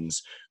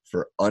trains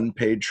for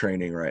unpaid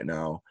training right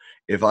now.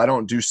 If I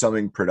don't do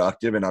something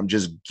productive and I'm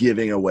just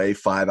giving away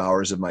 5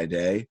 hours of my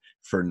day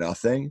for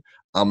nothing,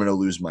 I'm going to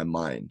lose my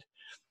mind.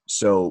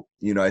 So,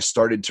 I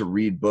started to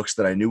read books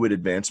that I knew would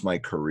advance my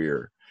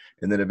career.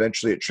 And then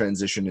eventually it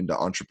transitioned into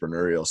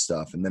entrepreneurial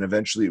stuff. And then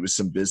eventually it was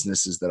some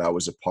businesses that I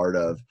was a part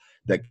of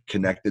that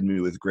connected me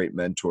with great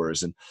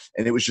mentors. And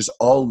it was just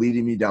all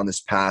leading me down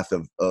this path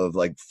of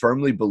like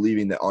firmly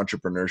believing that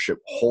entrepreneurship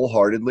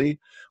wholeheartedly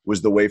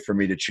was the way for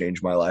me to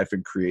change my life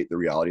and create the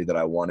reality that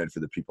I wanted for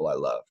the people I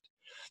loved.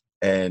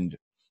 And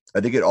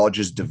I think it all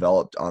just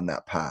developed on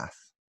that path.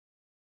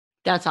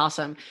 That's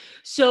awesome.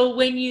 So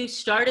when you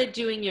started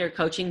doing your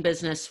coaching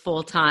business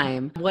full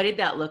time, what did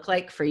that look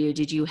like for you?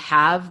 Did you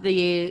have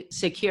the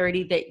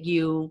security that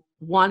you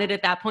wanted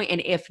at that point?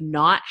 And if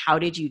not, how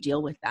did you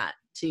deal with that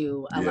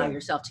to allow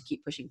yourself to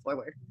keep pushing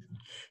forward?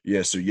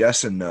 Yeah. So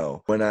yes and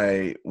no. When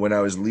I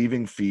was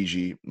leaving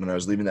Fiji, when I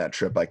was leaving that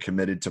trip, I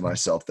committed to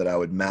myself that I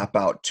would map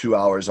out 2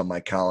 hours on my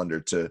calendar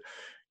to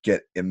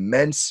get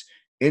immense,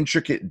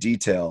 intricate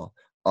detail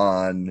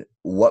on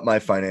what my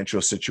financial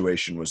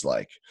situation was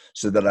like,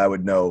 so that I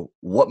would know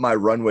what my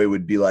runway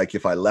would be like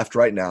if I left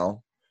right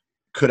now.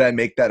 Could I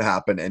make that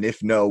happen? And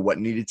if no, what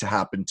needed to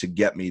happen to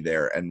get me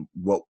there? And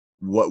what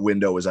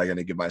window was I going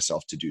to give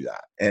myself to do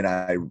that? And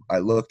I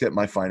looked at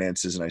my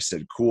finances and I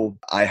said, cool,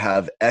 I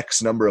have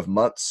X number of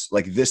months.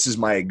 Like this is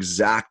my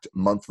exact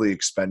monthly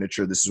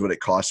expenditure. This is what it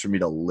costs for me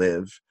to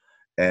live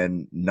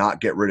and not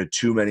get rid of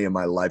too many of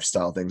my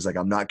lifestyle things. Like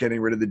I'm not getting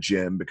rid of the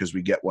gym because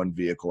we get one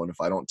vehicle. And if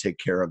I don't take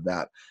care of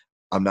that,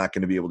 I'm not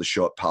going to be able to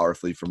show up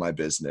powerfully for my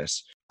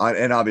business.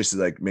 And obviously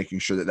like making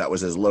sure that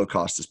was as low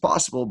cost as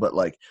possible, but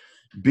like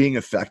being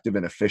effective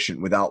and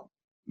efficient without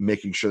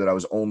making sure that I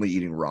was only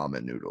eating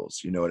ramen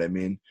noodles. You know what I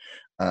mean?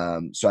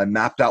 So I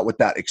mapped out what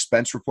that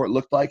expense report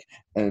looked like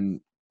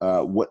and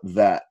what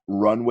that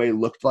runway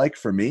looked like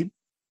for me,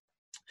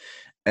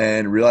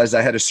 and realized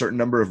I had a certain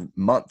number of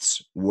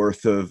months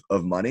worth of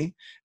money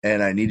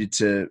and I needed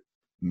to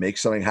make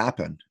something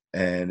happen.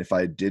 And if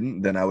I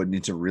didn't, then I would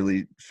need to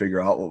really figure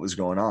out what was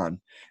going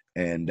on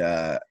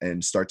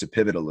and start to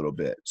pivot a little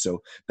bit.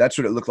 So that's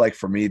what it looked like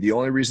for me. The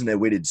only reason I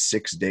waited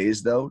 6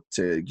 days though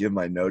to give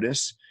my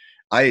notice,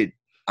 I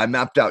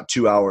mapped out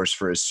 2 hours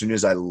for as soon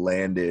as I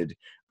landed.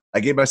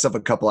 I gave myself a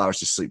couple hours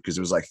to sleep because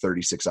it was like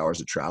 36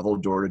 hours of travel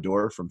door to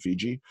door from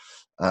Fiji.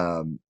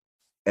 And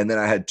then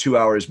I had 2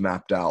 hours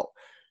mapped out,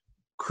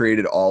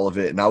 created all of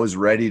it, and I was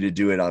ready to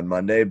do it on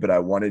Monday, but I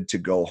wanted to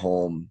go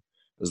home.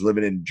 I was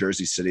living in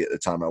Jersey City at the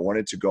time. I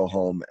wanted to go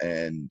home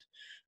and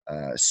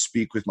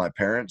speak with my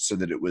parents so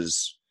that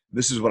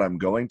this is what I'm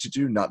going to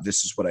do, not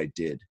this is what I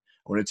did.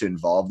 I wanted to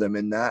involve them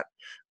in that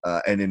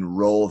and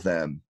enroll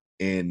them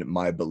in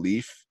my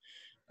belief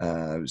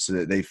so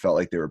that they felt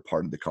like they were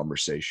part of the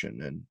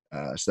conversation.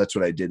 And so that's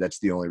what I did. That's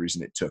the only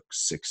reason it took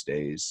 6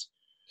 days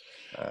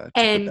to put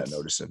that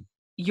notice in.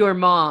 Your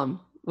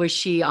mom, was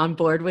she on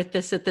board with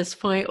this at this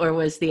point, or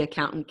was the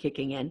accountant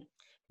kicking in?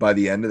 By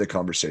the end of the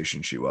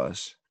conversation, she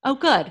was. Oh,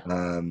 good.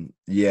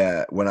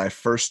 Yeah. When I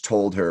first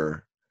told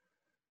her,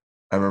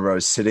 I remember I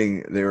was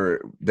sitting, they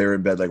were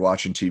in bed, like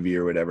watching TV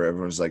or whatever.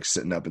 Everyone was like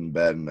sitting up in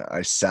bed, and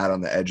I sat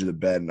on the edge of the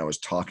bed and I was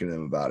talking to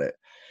them about it.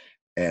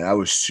 And I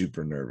was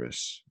super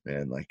nervous,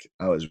 man. Like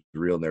I was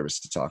real nervous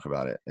to talk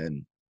about it.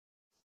 And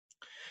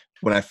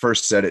when I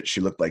first said it, she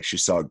looked like she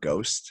saw a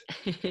ghost.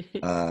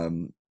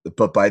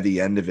 But by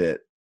the end of it,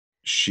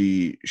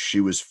 she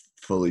was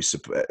fully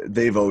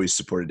they've always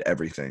supported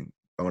everything.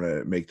 I want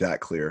to make that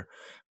clear,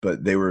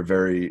 but they were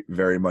very,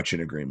 very much in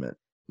agreement.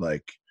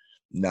 Like,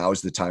 now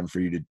is the time for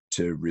you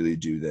to really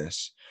do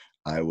this.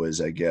 I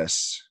was, I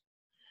guess,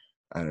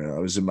 I don't know, I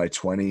was in my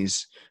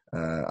 20s.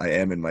 I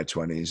am in my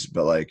 20s,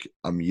 but like,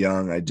 I'm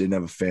young. I didn't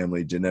have a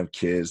family, didn't have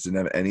kids, didn't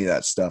have any of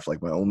that stuff.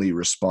 Like, my only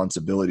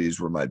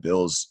responsibilities were my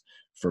bills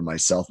for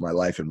myself, my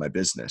life, and my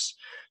business.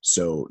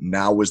 So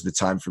now was the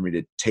time for me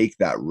to take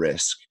that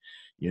risk,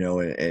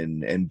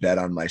 and bet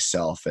on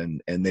myself.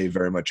 And they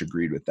very much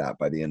agreed with that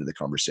by the end of the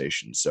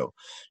conversation. So,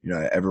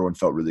 everyone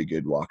felt really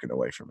good walking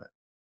away from it.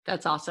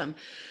 That's awesome.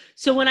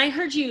 So when I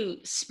heard you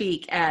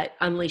speak at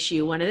Unleash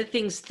You, one of the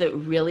things that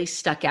really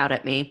stuck out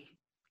at me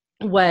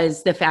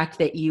was the fact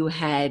that you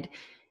had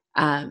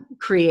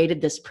created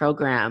this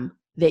program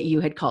that you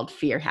had called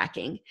Fear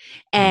Hacking.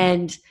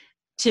 And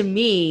to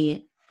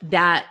me,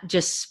 that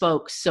just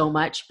spoke so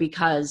much,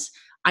 because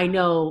I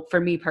know for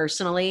me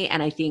personally,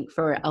 and I think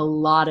for a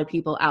lot of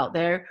people out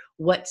there,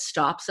 what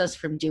stops us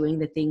from doing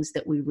the things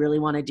that we really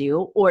want to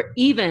do, or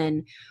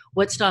even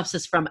what stops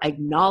us from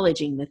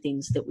acknowledging the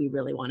things that we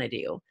really want to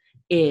do,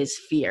 is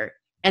fear.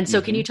 And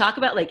so can you talk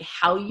about like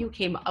how you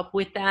came up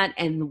with that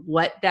and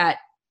what that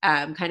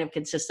kind of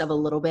consists of a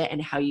little bit,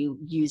 and how you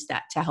use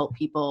that to help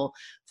people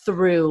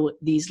through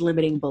these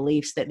limiting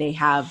beliefs that they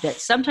have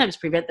that sometimes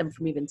prevent them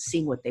from even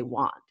seeing what they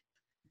want?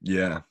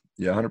 Yeah.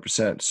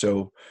 100%.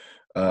 So,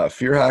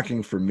 fear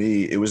hacking for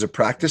me, it was a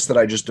practice that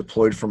I just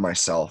deployed for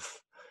myself,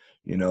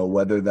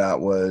 whether that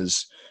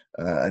was,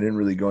 I didn't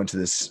really go into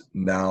this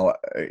now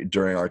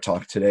during our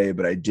talk today,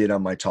 but I did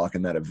on my talk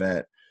in that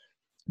event.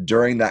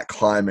 During that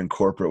climb in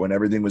corporate, when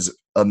everything was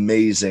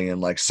amazing and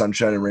like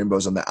sunshine and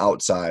rainbows on the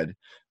outside,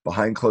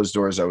 behind closed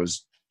doors, I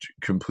was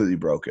completely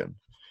broken.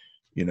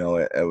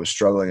 I was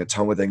struggling a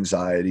ton with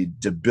anxiety,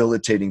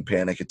 debilitating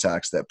panic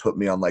attacks that put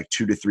me on like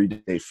 2 to 3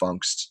 day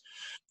funks.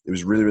 It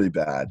was really, really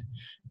bad.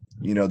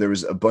 There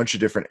was a bunch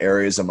of different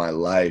areas of my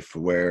life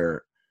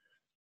where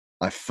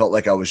I felt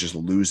like I was just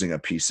losing a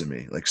piece of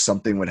me. Like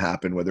something would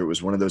happen, whether it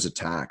was one of those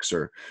attacks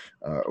or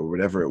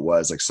whatever it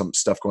was, like some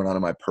stuff going on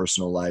in my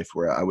personal life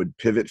where I would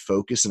pivot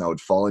focus and I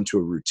would fall into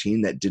a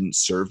routine that didn't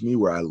serve me,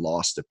 where I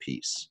lost a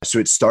piece. So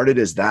it started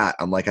as that.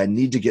 I'm like, I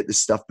need to get this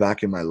stuff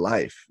back in my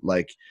life.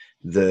 Like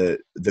the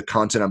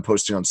content I'm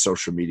posting on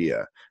social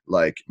media,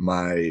 like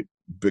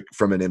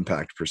from an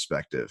impact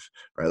perspective,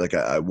 right? Like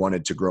I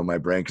wanted to grow my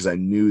brand because I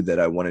knew that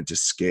I wanted to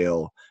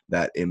scale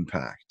that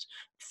impact.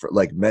 For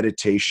like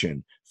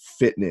meditation,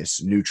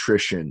 fitness,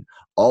 nutrition,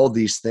 all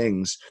these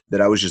things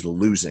that I was just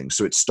losing.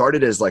 So it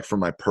started as like for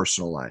my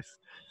personal life.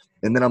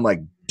 And then I'm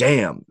like,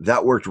 damn,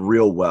 that worked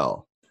real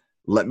well.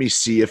 Let me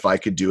see if I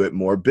could do it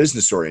more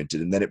business oriented.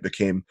 And then it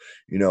became,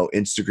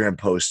 Instagram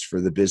posts for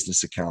the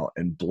business account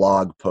and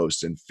blog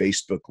posts and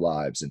Facebook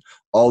lives and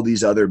all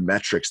these other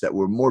metrics that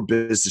were more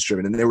business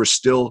driven. And they were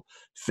still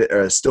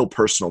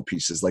personal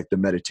pieces like the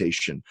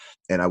meditation.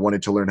 And I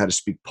wanted to learn how to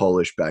speak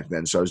Polish back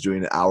then. So I was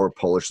doing an hour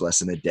Polish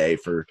lesson a day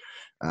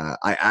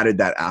I added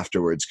that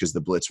afterwards because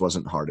the blitz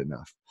wasn't hard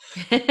enough.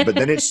 But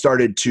then it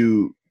started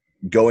to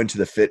go into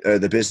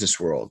the business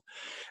world.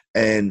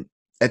 And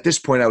at this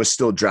point, I was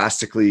still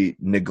drastically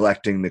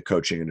neglecting the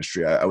coaching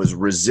industry. I was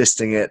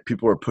resisting it.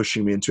 People were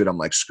pushing me into it. I'm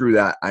like, screw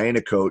that. I ain't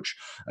a coach.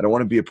 I don't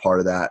want to be a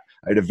part of that.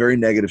 I had a very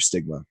negative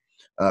stigma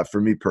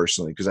for me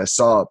personally, because I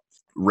saw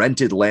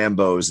rented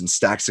Lambos and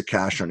stacks of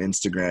cash on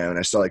Instagram. And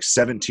I saw like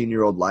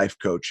 17-year-old life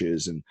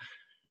coaches. And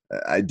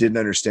I didn't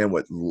understand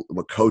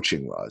what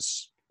coaching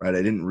was, right?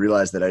 I didn't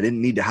realize that I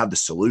didn't need to have the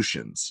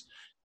solutions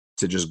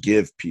to just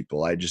give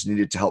people. I just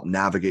needed to help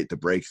navigate the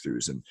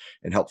breakthroughs and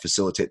help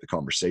facilitate the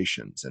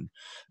conversations. And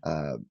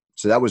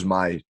so that was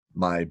my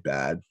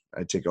bad.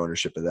 I take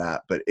ownership of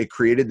that. But it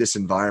created this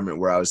environment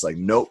where I was like,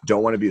 nope,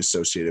 don't want to be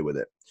associated with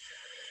it.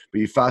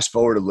 But you fast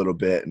forward a little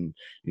bit and,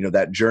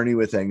 that journey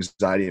with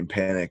anxiety and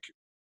panic,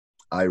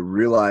 I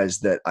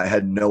realized that I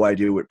had no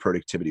idea what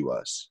productivity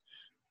was.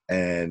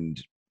 And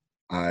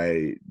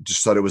I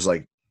just thought it was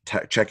like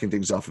checking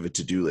things off of a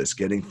to-do list,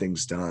 getting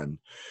things done.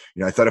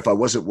 I thought if I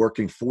wasn't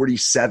working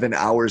 47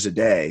 hours a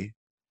day,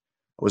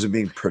 I wasn't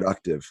being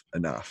productive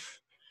enough.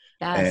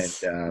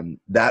 Yes. And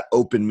that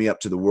opened me up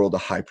to the world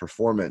of high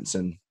performance.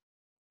 And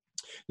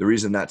the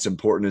reason that's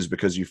important is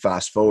because you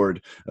fast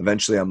forward,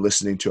 eventually I'm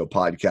listening to a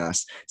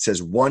podcast. It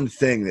says one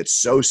thing that's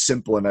so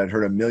simple and I'd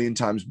heard a million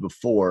times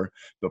before,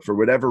 but for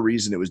whatever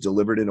reason, it was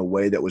delivered in a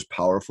way that was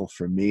powerful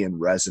for me and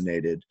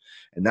resonated.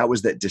 And that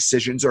was that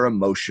decisions are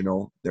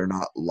emotional. They're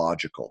not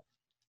logical.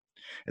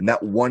 And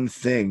that one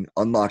thing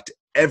unlocked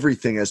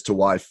everything as to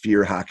why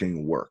fear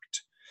hacking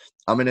worked.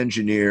 I'm an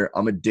engineer.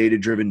 I'm a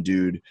data-driven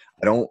dude.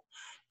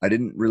 I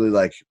didn't really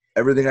like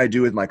everything I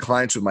do with my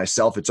clients, with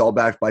myself. It's all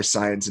backed by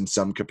science in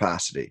some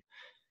capacity.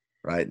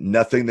 right?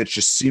 Nothing that's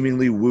just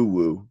seemingly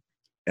woo-woo.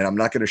 And I'm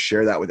not going to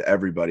share that with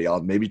everybody.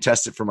 I'll maybe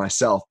test it for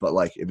myself, but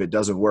like if it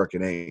doesn't work,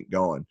 it ain't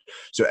going.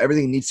 So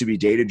everything needs to be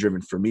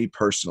data-driven for me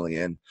personally.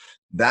 And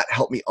that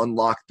helped me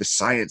unlock the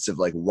science of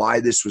like why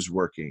this was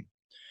working.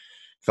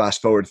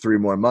 Fast forward 3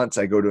 more months,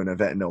 I go to an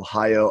event in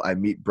Ohio. I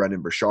meet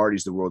Brendan Burchard.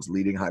 He's the world's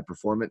leading high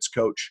performance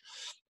coach.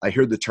 I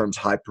hear the terms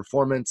high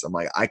performance. I'm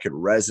like, I could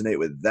resonate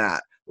with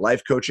that.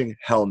 Life coaching,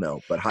 hell no.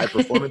 But high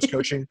performance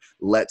coaching,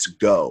 let's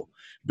go.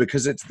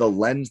 Because it's the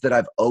lens that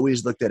I've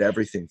always looked at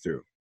everything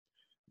through.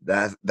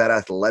 That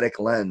athletic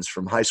lens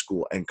from high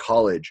school and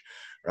college,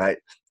 right?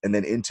 And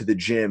then into the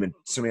gym, and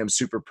something I'm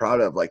super proud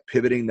of, like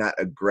pivoting that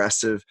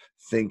aggressive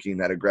thinking,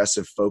 that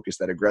aggressive focus,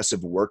 that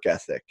aggressive work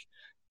ethic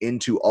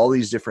into all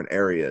these different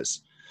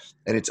areas.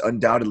 And it's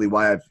undoubtedly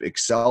why I've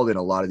excelled in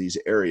a lot of these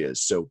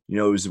areas. So,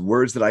 it was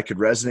words that I could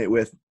resonate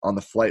with. On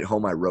the flight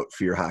home, I wrote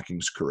Fear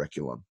Hacking's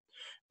curriculum.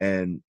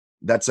 And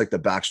that's like the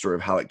backstory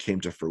of how it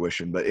came to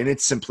fruition. But in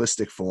its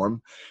simplistic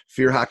form,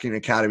 Fear Hacking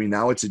Academy,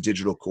 now it's a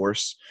digital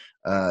course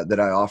that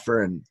I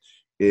offer. And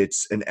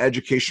it's an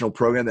educational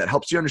program that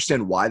helps you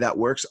understand why that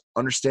works,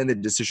 understand the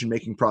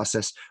decision-making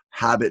process,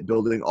 habit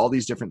building, all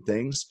these different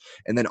things,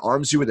 and then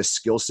arms you with a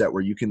skill set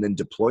where you can then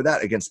deploy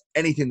that against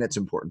anything that's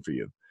important for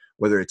you,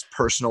 whether it's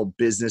personal,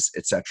 business,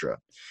 etc.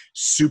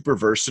 Super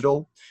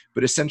versatile,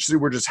 but essentially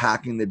we're just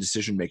hacking the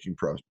decision-making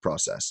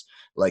process,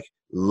 like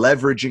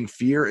leveraging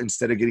fear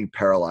instead of getting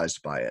paralyzed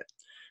by it.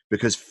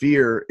 Because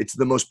fear, it's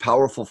the most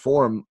powerful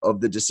form of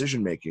the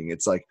decision-making.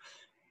 It's like,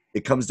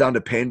 it comes down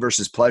to pain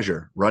versus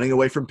pleasure, running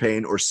away from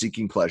pain or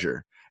seeking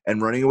pleasure.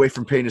 And running away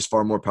from pain is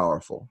far more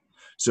powerful.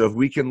 So if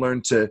we can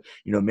learn to,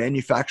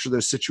 manufacture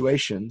those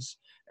situations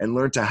and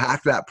learn to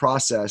hack that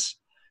process,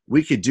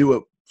 we could do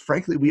what,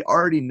 frankly, we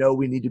already know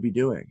we need to be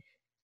doing.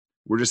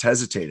 We're just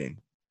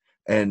hesitating.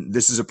 And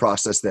this is a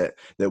process that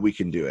we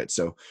can do it.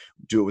 So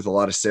do it with a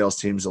lot of sales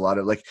teams, a lot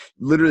of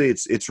literally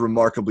it's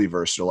remarkably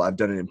versatile. I've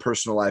done it in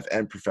personal life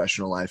and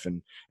professional life,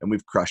 and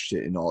we've crushed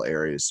it in all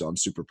areas. So I'm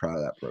super proud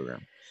of that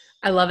program.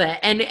 I love it.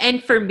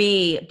 And for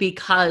me,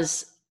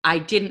 because I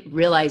didn't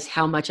realize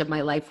how much of my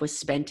life was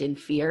spent in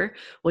fear.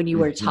 When you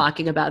were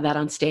talking about that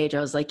on stage, I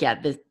was like,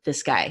 yeah,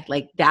 this guy,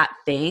 like that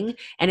thing.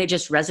 And it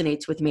just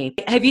resonates with me.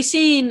 Have you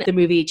seen the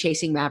movie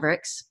Chasing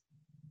Mavericks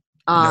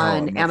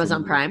on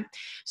Amazon Prime?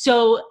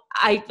 So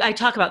I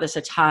talk about this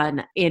a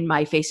ton in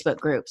my Facebook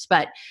groups,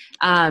 but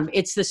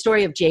it's the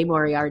story of Jay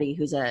Moriarty,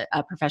 who's a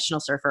professional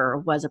surfer, or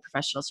was a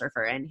professional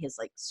surfer, and his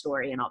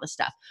story and all this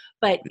stuff.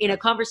 But in a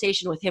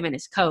conversation with him and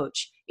his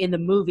coach in the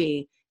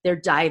movie, they're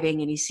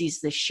diving and he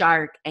sees the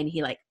shark and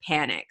he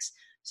panics.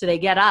 So they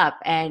get up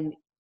and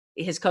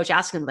his coach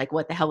asks him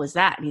what the hell was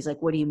that? And he's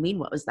like, what do you mean?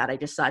 What was that? I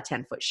just saw a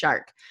 10-foot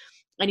shark.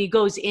 And he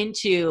goes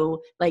into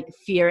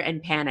fear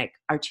and panic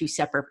are two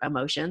separate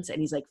emotions.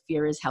 And he's like,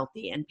 fear is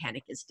healthy and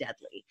panic is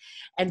deadly.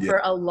 And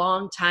for a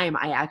long time,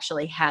 I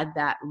actually had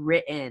that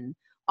written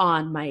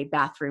on my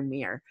bathroom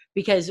mirror,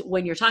 because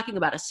when you're talking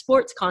about a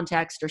sports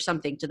context or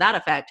something to that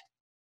effect,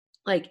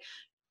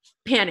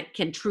 panic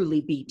can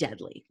truly be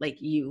deadly.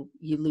 You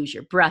lose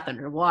your breath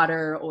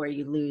underwater, or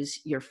you lose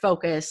your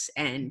focus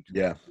and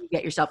you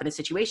get yourself in a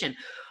situation.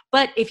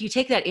 But if you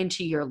take that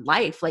into your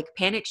life,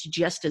 panic's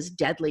just as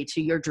deadly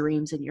to your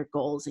dreams and your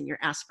goals and your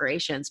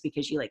aspirations,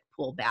 because you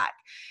pull back.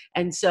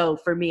 And so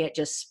for me, it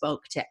just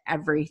spoke to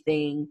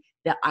everything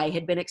that I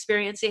had been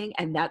experiencing.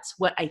 And that's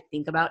what I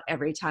think about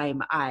every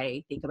time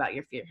I think about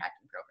your fear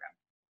hacking program.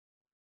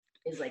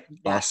 Is that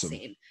awesome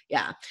scene.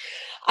 Yeah.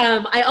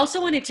 I also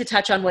wanted to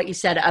touch on what you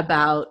said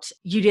about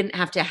you didn't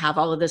have to have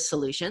all of the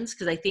solutions,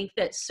 because I think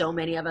that so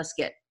many of us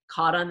get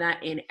caught on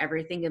that in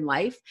everything in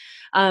life.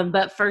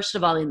 But first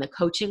of all, in the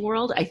coaching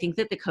world, I think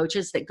that the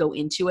coaches that go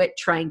into it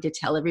trying to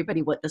tell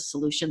everybody what the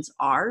solutions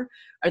are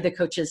the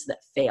coaches that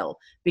fail,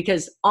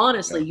 because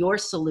honestly, your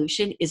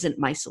solution isn't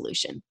my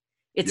solution.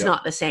 It's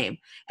not the same.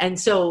 And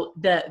so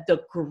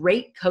the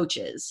great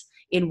coaches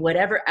in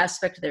whatever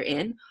aspect they're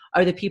in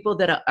are the people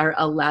that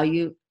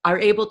are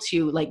able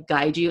to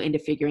guide you into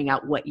figuring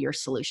out what your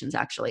solutions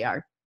actually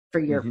are for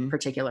your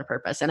particular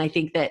purpose. And I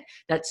think that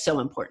that's so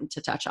important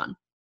to touch on.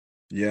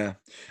 Yeah.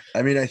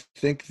 I mean, I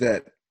think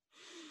that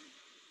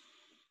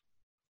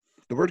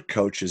the word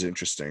coach is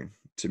interesting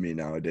to me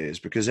nowadays,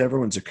 because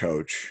everyone's a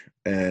coach,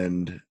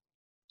 and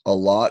a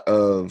lot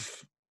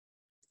of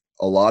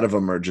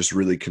them are just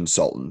really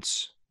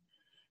consultants.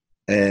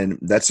 And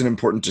that's an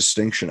important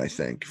distinction, I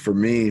think. For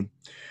me,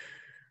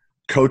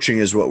 coaching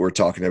is what we're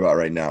talking about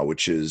right now,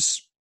 which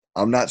is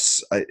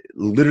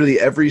literally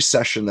every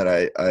session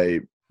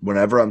that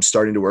whenever I'm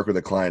starting to work with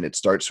a client, it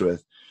starts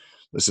with,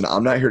 listen,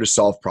 I'm not here to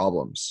solve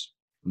problems.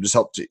 I'm just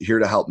here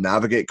to help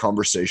navigate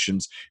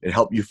conversations and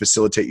help you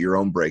facilitate your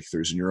own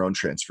breakthroughs and your own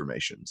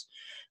transformations.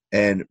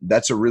 And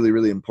that's a really,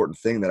 really important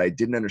thing that I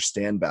didn't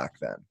understand back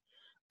then.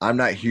 I'm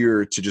not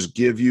here to just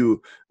give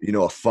you,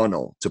 a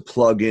funnel to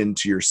plug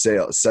into your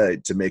sales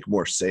site to make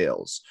more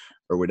sales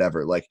or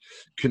whatever.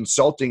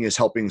 Consulting is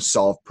helping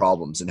solve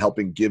problems and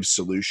helping give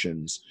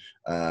solutions,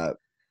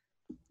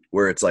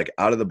 where it's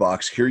out of the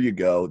box, here you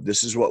go.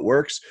 This is what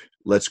works.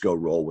 let's go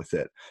roll with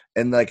it.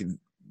 And like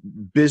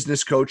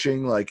business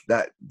coaching, like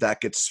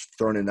that gets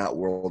thrown in that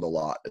world a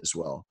lot as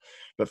well.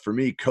 But for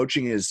me,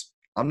 coaching is,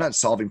 I'm not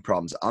solving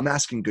problems. I'm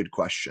asking good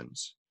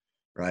questions,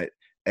 right?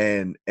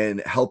 And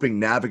helping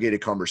navigate a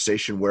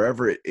conversation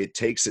wherever it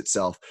takes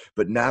itself,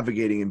 but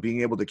navigating and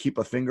being able to keep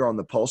a finger on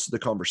the pulse of the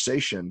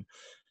conversation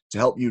to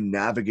help you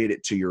navigate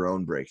it to your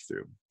own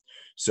breakthrough.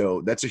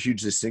 So that's a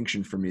huge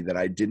distinction for me that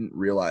I didn't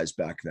realize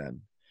back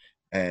then.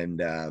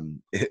 And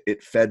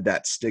it fed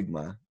that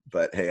stigma,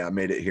 but hey, I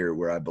made it here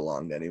where I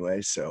belonged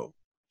anyway. So,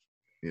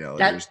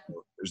 there's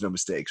no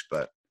mistakes,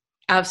 but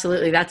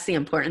absolutely. That's the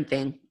important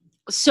thing.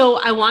 So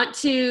I want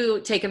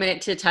to take a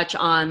minute to touch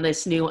on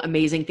this new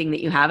amazing thing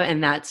that you have,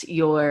 and that's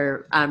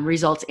your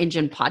Results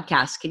Engine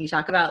podcast. Can you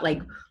talk about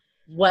like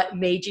what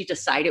made you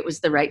decide it was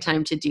the right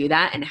time to do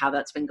that and how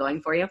that's been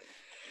going for you?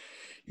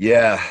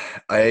 Yeah,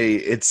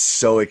 it's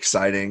so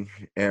exciting,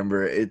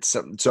 Amber.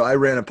 So I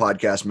ran a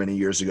podcast many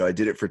years ago. I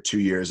did it for 2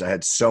 years. I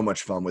had so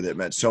much fun with it,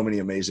 met so many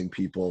amazing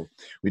people.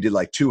 We did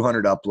like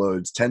 200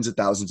 uploads, tens of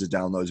thousands of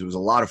downloads. It was a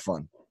lot of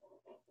fun.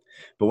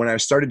 But when I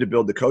started to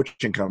build the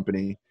coaching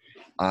company,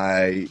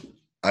 I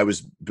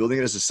was building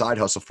it as a side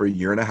hustle for a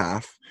year and a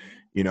half,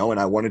 and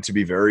I wanted to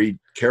be very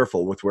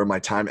careful with where my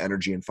time,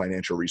 energy, and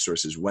financial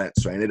resources went.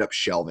 So I ended up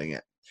shelving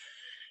it.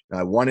 And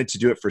I wanted to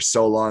do it for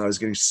so long. I was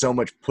getting so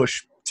much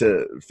push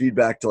to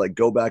feedback to like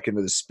go back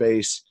into the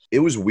space. It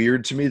was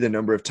weird to me the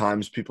number of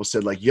times people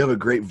said like, you have a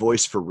great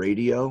voice for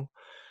radio.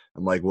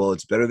 I'm like, well,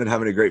 it's better than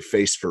having a great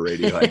face for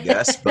radio, I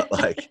guess. But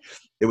like,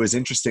 it was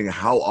interesting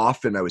how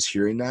often I was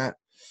hearing that.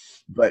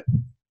 But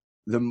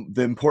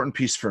the important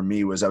piece for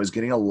me was I was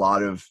getting a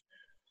lot of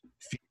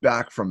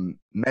feedback from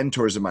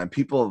mentors of mine,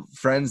 people,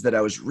 friends that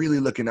I was really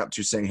looking up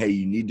to saying, hey,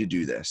 you need to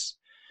do this.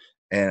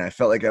 And I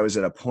felt like I was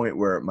at a point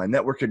where my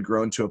network had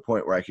grown to a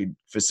point where I could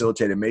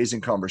facilitate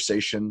amazing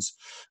conversations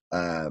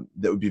that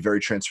would be very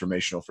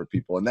transformational for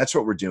people. And that's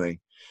what we're doing.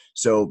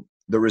 So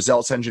the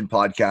Results Engine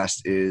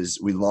podcast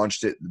we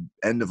launched it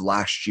end of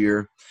last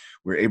year.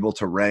 We were able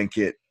to rank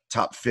it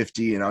top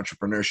 50 in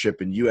entrepreneurship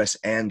in US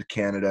and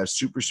Canada.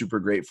 Super, super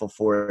grateful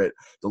for it.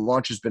 The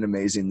launch has been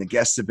amazing. The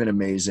guests have been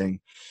amazing.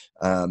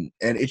 And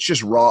it's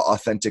just raw,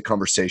 authentic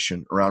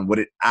conversation around what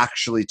it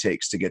actually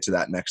takes to get to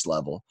that next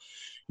level.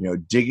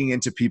 Digging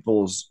into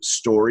people's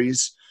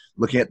stories,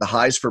 looking at the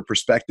highs for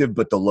perspective,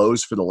 but the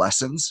lows for the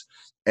lessons,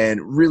 and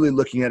really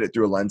looking at it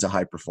through a lens of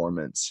high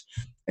performance.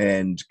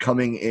 And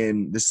coming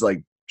in, this is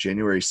like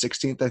January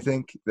 16th, I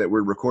think, that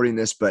we're recording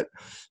this, but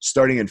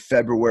starting in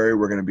February,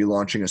 we're going to be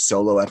launching a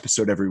solo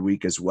episode every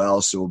week as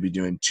well. So we'll be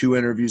doing 2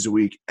 interviews a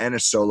week and a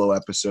solo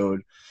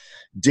episode,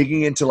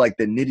 digging into like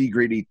the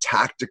nitty-gritty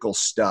tactical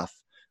stuff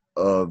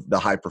of the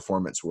high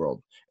performance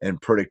world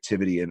and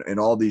productivity and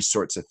all these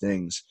sorts of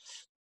things,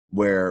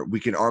 where we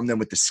can arm them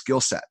with the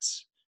skill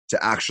sets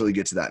to actually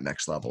get to that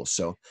next level.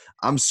 So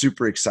I'm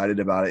super excited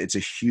about it. It's a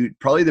huge,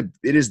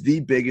 it is the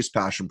biggest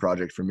passion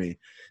project for me.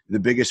 The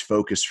biggest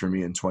focus for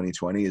me in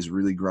 2020 is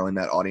really growing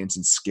that audience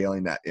and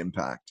scaling that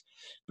impact,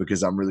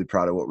 because I'm really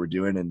proud of what we're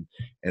doing.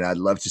 And I'd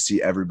love to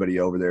see everybody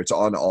over there. It's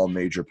on all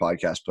major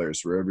podcast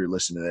players. Wherever you're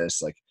listening to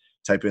this, like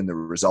type in the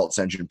Results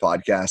Engine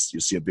podcast,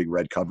 you'll see a big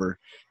red cover,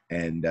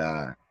 and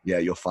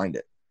you'll find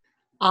it.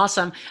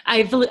 Awesome.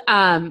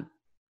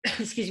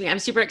 Excuse me. I'm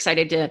super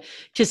excited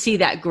to see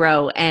that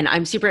grow. And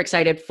I'm super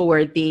excited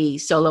for the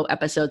solo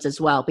episodes as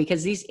well,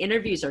 because these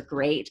interviews are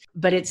great,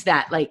 but it's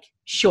that like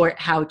short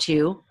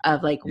how-to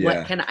of like,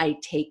 what can I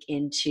take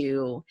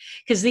into,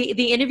 because the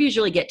interviews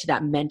really get to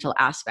that mental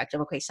aspect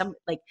of, okay, some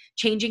like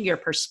changing your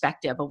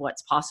perspective of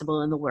what's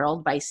possible in the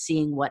world by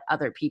seeing what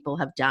other people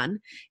have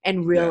done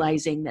and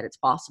realizing that it's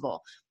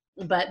possible.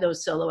 But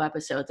those solo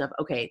episodes of,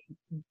 okay,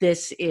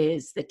 this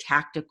is the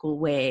tactical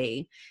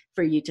way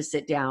for you to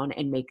sit down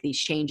and make these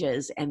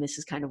changes. And this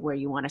is kind of where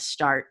you want to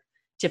start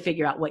to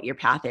figure out what your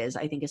path is,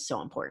 I think is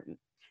so important.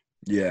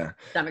 Yeah,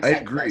 I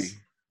agree.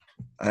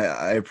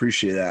 I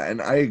appreciate that.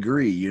 And I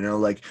agree,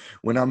 like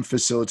when I'm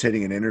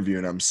facilitating an interview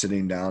and I'm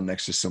sitting down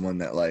next to someone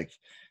that like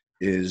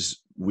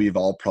we've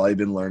all probably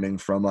been learning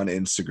from on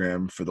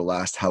Instagram for the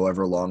last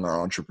however long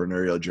our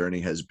entrepreneurial journey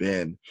has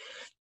been,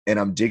 and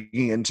I'm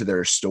digging into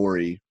their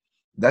story,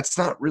 that's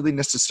not really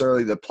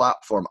necessarily the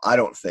platform, I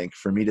don't think,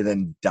 for me to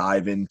then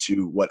dive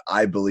into what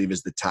I believe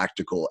is the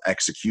tactical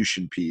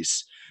execution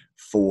piece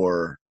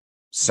for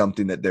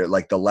something that they're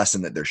like the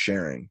lesson that they're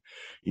sharing,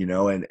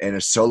 and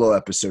a solo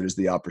episode is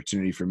the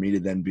opportunity for me to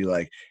then be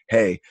like,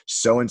 hey,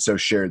 so-and-so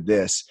shared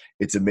this.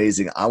 It's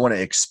amazing. I want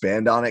to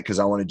expand on it because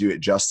I want to do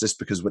it justice,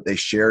 because what they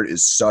shared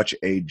is such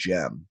a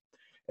gem.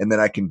 And then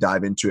I can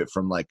dive into it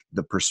from like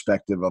the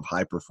perspective of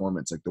high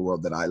performance, like the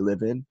world that I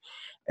live in,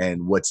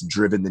 and what's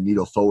driven the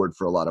needle forward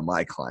for a lot of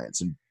my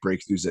clients and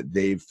breakthroughs that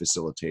they've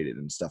facilitated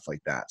and stuff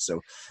like that.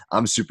 So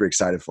I'm super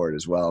excited for it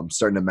as well. I'm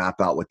starting to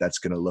map out what that's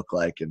going to look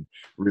like and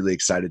really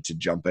excited to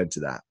jump into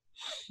that.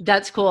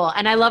 That's cool.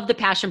 And I love the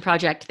passion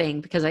project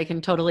thing because I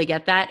can totally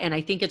get that. And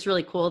I think it's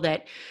really cool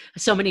that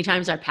so many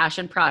times our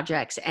passion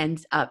projects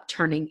end up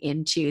turning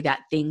into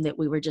that thing that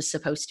we were just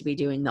supposed to be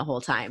doing the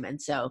whole time.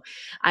 And so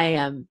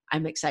I'm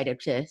excited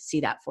to see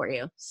that for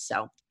you.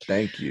 So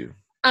Thank you.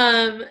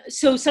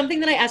 So something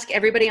that I ask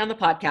everybody on the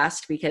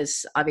podcast,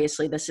 because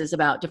obviously this is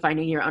about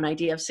defining your own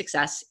idea of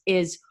success,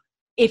 is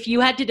if you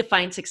had to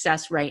define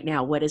success right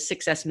now, what does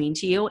success mean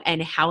to you?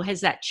 And how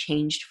has that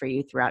changed for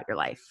you throughout your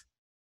life?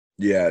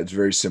 Yeah, it's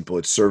very simple.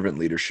 It's servant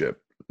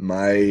leadership.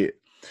 My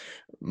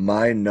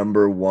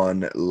number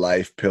one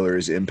life pillar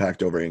is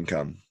impact over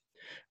income.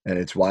 And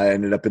it's why I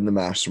ended up in the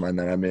mastermind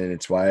that I'm in.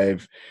 It's why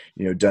I've,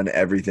 done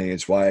everything.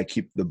 It's why I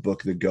keep the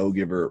book, The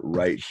Go-Giver,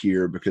 right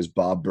here, because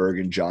Bob Burg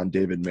and John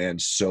David Mann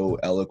so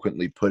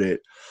eloquently put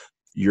it.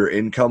 Your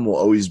income will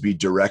always be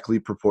directly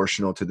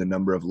proportional to the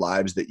number of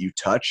lives that you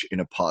touch in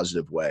a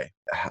positive way.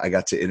 I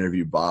got to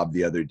interview Bob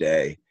the other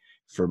day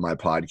for my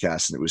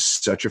podcast, and it was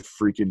such a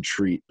freaking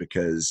treat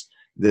because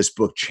this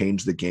book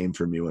changed the game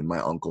for me when my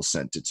uncle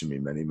sent it to me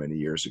many, many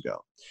years ago.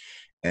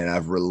 And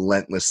I've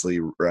relentlessly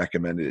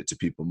recommended it to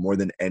people more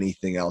than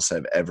anything else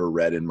I've ever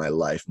read in my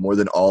life, more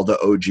than all the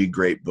OG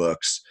great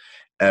books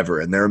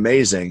ever. And they're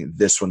amazing.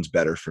 This one's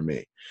better for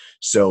me.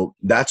 So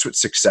that's what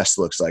success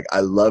looks like.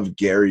 I love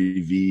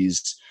Gary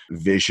Vee's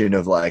vision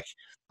of like,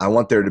 I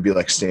want there to be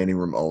like standing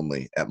room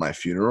only at my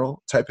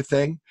funeral type of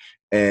thing.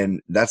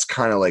 And that's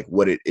kind of like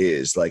what it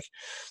is. Like,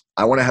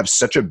 I want to have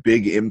such a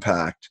big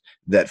impact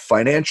that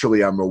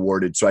financially I'm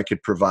rewarded so I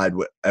could provide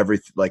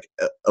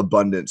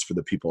abundance for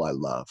the people I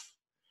love.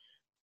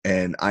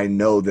 And I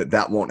know that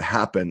that won't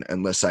happen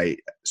unless I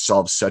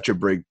solve such a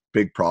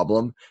big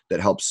problem that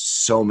helps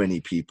so many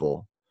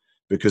people,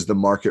 because the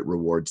market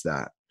rewards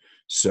that.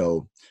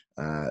 So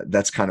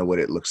that's kind of what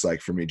it looks like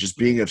for me. Just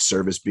being of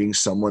service, being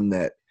someone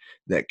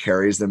that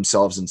carries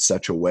themselves in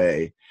such a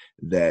way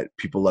that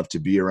people love to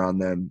be around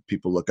them.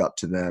 People look up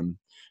to them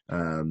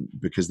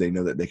because they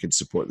know that they can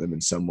support them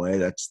in some way.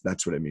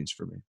 That's what it means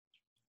for me.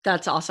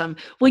 That's awesome.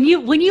 When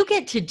you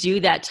get to do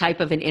that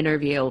type of an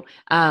interview,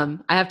 I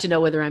have to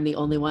know whether I'm the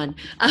only one.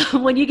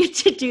 When you get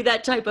to do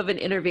that type of an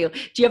interview,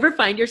 do you ever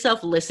find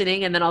yourself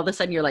listening and then all of a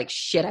sudden you're like,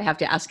 shit, I have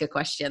to ask a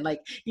question? Like,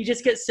 you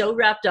just get so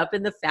wrapped up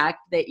in the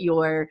fact that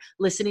you're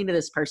listening to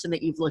this person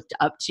that you've looked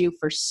up to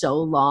for so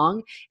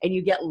long, and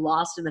you get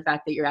lost in the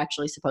fact that you're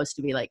actually supposed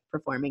to be like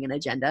performing an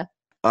agenda?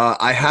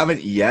 I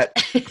haven't yet.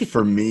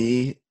 For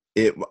me,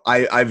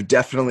 I've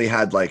definitely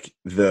had like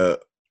the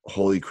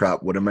holy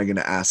crap, what am I going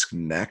to ask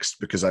next?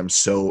 Because I'm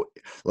so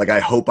like, I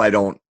hope I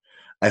don't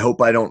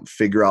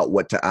figure out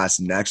what to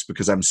ask next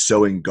because I'm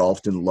so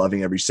engulfed in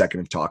loving every second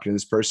of talking to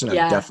this person.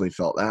 Yeah. I've definitely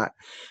felt that.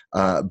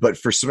 But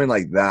for something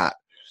like that,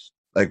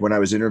 like when I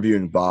was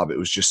interviewing Bob, it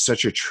was just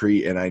such a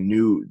treat. And I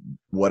knew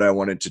what I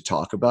wanted to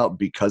talk about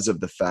because of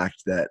the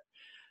fact that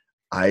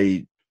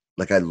I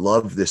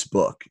love this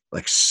book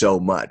like so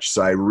much.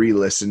 So I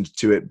re-listened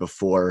to it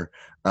before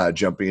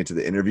jumping into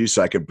the interview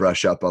so I could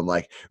brush up on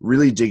like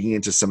really digging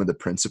into some of the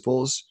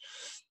principles,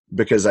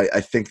 because I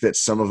think that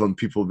some of them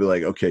people will be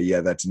like, okay,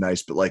 yeah, that's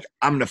nice. But like,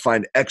 I'm going to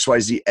find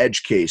XYZ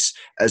edge case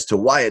as to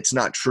why it's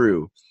not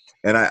true.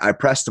 And I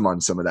pressed them on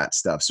some of that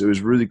stuff. So it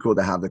was really cool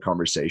to have the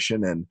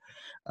conversation. And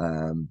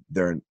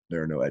there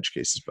are no edge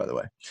cases, by the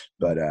way.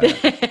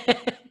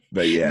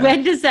 But yeah.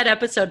 When does that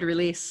episode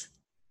release?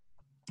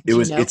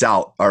 It's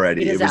out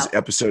already. It was out.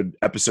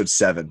 episode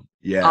 7.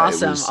 Yeah.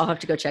 Awesome. I'll have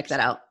to go check that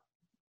out.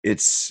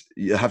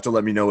 You have to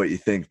let me know what you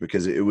think,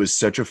 because it was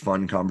such a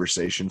fun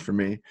conversation for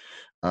me.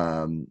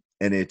 And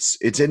it's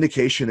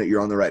indication that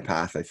you're on the right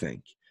path, I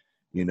think,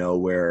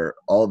 where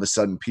all of a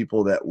sudden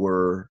people that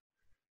were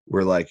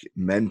like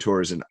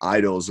mentors and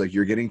idols, like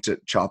you're getting to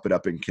chop it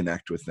up and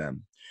connect with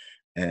them.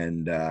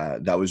 And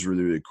that was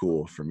really, really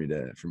cool for me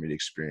to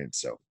experience.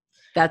 So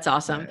that's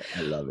awesome.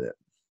 I love it.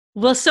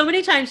 Well, so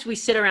many times we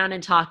sit around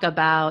and talk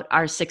about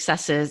our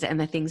successes and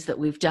the things that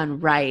we've done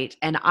right.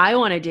 And I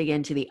want to dig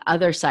into the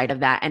other side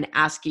of that and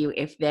ask you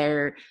if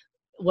there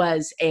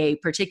was a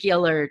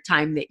particular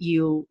time that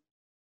you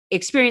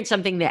experienced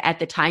something that at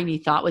the time you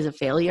thought was a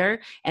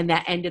failure and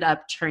that ended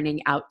up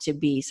turning out to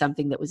be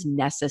something that was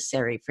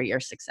necessary for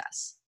your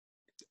success.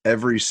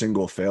 Every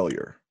single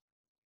failure,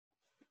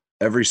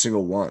 every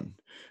single one,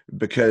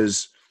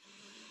 because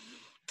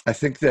I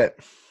think that,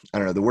 I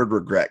don't know, the word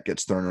regret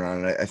gets thrown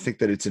around, and I think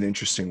that it's an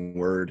interesting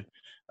word.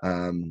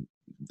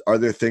 Are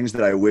there things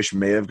that I wish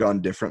may have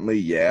gone differently?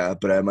 Yeah,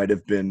 but I might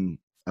have been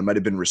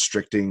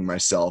restricting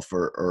myself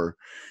or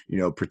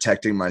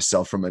protecting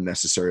myself from a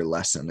necessary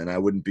lesson, and I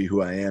wouldn't be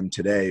who I am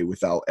today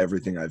without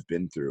everything I've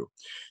been through.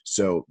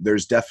 So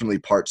there's definitely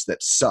parts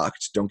that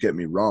sucked, don't get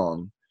me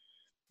wrong,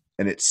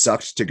 and it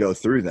sucked to go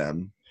through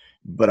them,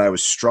 but I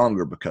was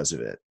stronger because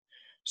of it.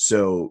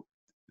 So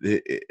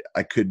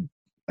I could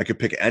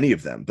pick any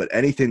of them, but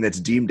anything that's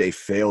deemed a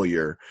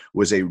failure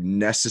was a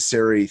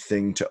necessary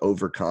thing to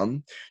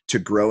overcome to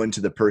grow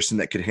into the person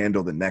that could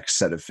handle the next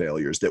set of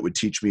failures that would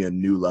teach me a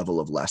new level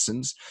of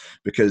lessons.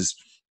 Because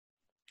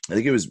I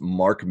think it was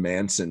Mark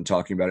Manson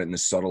talking about it in The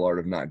Subtle Art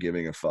of Not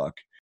Giving a Fuck.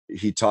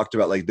 he talked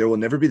about like, there will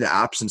never be the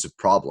absence of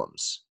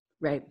problems.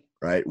 Right.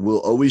 Right. We'll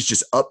always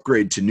just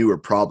upgrade to newer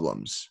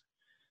problems.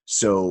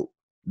 So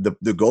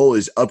the goal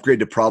is upgrade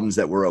to problems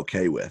that we're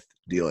okay with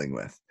dealing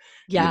with.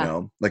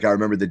 Yeah. Like I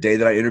remember the day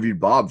that I interviewed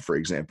Bob, for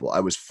example, I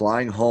was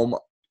flying home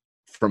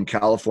from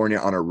California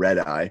on a red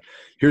eye.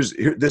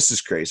 This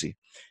is crazy.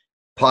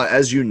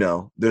 As you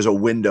know, there's a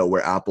window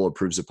where Apple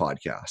approves a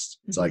podcast.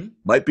 It's like,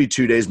 might be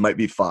 2 days, might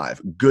be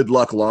 5. Good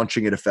luck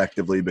launching it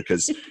effectively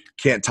because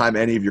can't time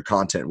any of your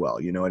content well.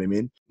 You know what I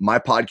mean? My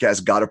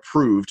podcast got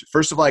approved.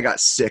 First of all, I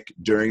got sick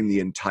during the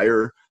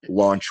entire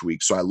launch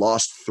week. So I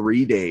lost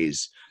 3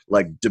 days,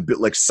 like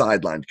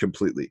sidelined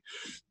completely.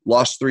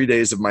 Lost 3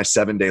 days of my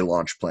 7-day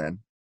launch plan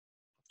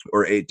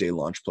or 8-day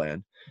launch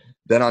plan.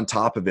 Then on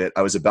top of it,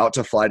 I was about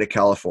to fly to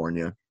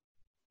California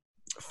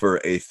for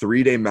a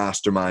 3-day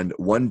mastermind,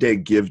 1-day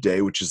give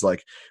day, which is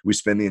like we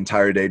spend the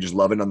entire day just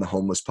loving on the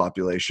homeless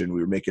population.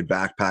 We were making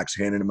backpacks,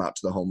 handing them out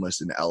to the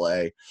homeless in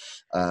LA.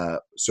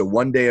 So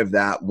 1 day of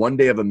that, 1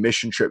 day of a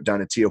mission trip down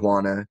to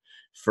Tijuana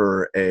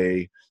for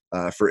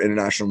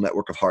International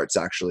Network of Hearts,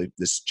 actually,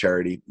 this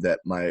charity a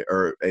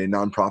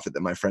nonprofit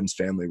that my friend's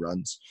family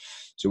runs.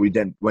 So we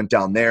then went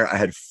down there. I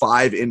had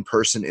 5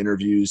 in-person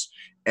interviews.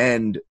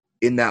 And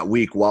in that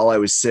week, while I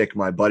was sick,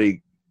 my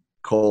buddy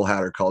Cole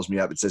Hatter calls me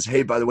up and says,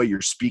 "Hey, by the way,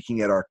 you're speaking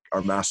at our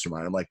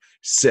mastermind." I'm like,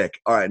 sick.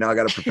 All right, now I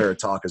got to prepare a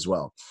talk as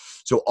well.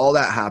 So all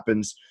that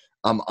happens.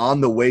 I'm on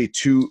the way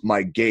to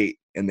my gate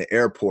in the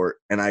airport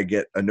and I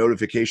get a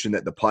notification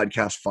that the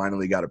podcast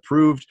finally got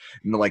approved.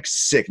 And I'm like,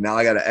 sick. Now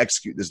I got to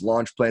execute this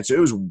launch plan. So it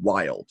was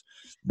wild.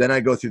 Then I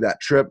go through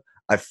that trip.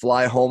 I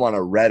fly home on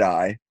a red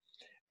eye.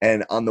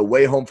 And on the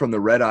way home from the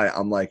red eye,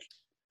 I'm like,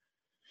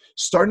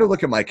 starting to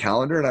look at my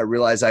calendar and I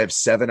realize I have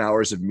 7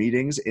 hours of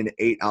meetings in an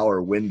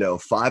 8-hour window,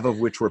 5 of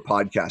which were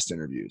podcast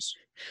interviews.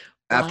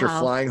 Wow. After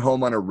flying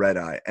home on a red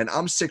eye. And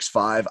I'm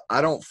 6'5".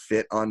 I don't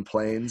fit on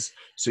planes.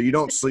 So you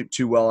don't sleep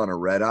too well on a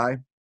red eye.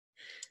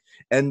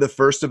 And the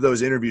first of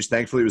those interviews,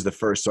 thankfully it was the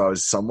first, so I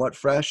was somewhat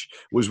fresh,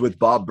 was with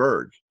Bob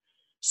Berg.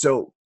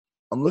 So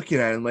I'm looking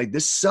at it and like,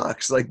 this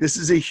sucks. Like, this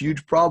is a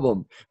huge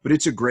problem, but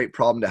it's a great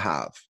problem to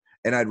have.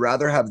 And I'd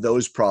rather have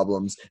those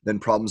problems than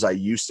problems I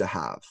used to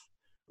have.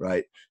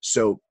 Right.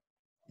 So,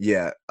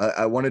 yeah,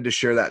 I wanted to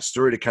share that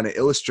story to kind of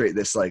illustrate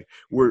this. Like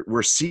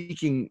we're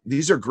seeking,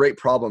 these are great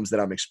problems that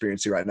I'm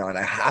experiencing right now. And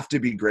I have to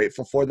be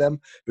grateful for them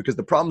because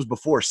the problems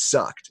before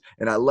sucked.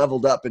 And I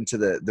leveled up into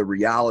the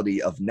reality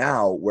of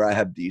now where I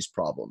have these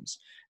problems.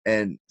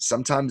 And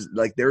sometimes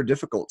like they're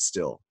difficult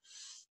still,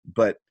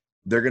 but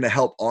they're going to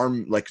help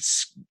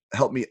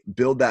me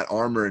build that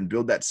armor and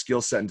build that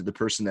skill set into the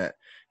person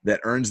that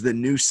earns the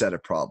new set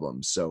of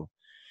problems. So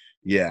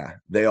yeah,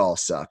 they all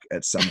suck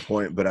at some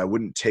point, but I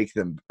wouldn't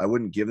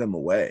give them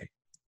away.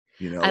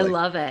 I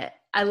love it.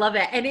 I love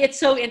it. And it's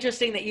so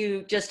interesting that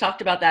you just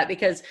talked about that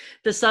because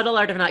The Subtle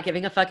Art of Not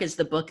Giving a Fuck is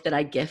the book that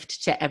I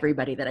gift to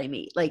everybody that I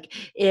meet. Like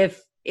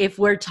if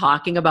we're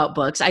talking about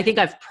books, I think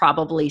I've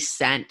probably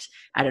sent,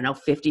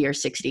 50 or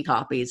 60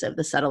 copies of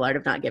The Subtle Art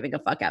of Not Giving a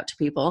Fuck out to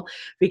people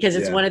because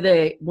it's one of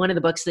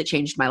the books that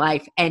changed my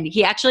life. And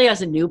he actually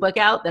has a new book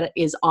out that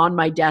is on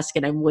my desk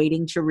and I'm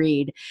waiting to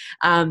read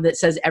that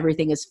says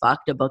Everything is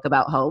Fucked, a book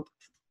about hope.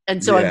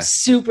 And so I'm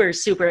super,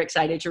 super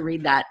excited to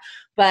read that.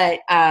 But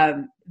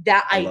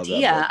that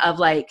idea of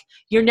like,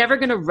 you're never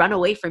going to run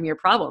away from your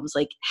problems.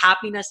 Like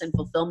happiness and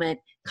fulfillment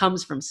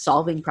comes from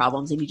solving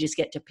problems and you just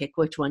get to pick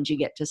which ones you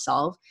get to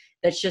solve.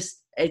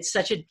 It's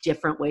such a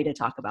different way to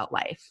talk about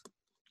life.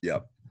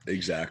 Yep,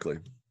 exactly.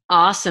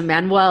 Awesome,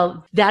 man.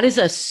 Well, that is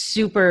a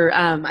super,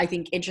 I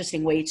think,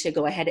 interesting way to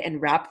go ahead and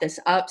wrap this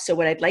up. So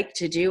what I'd like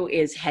to do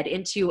is head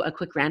into a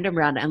quick random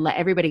round and let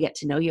everybody get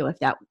to know you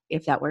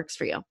if that works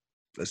for you.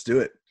 Let's do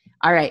it.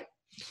 All right.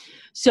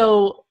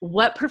 So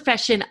what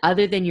profession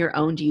other than your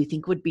own do you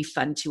think would be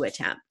fun to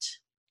attempt?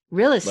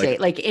 Real estate,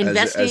 like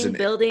investing,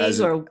 building,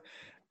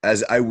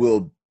 as I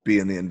will be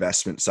in the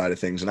investment side of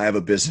things. And I have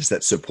a business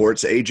that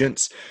supports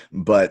agents,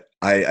 but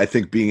I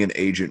think being an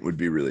agent would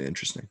be really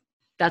interesting.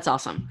 That's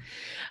awesome.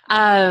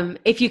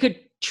 If you could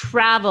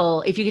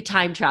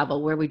time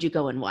travel, where would you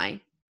go and why?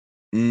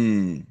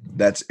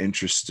 That's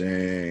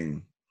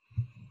interesting.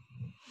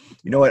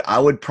 You know what? I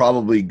would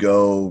probably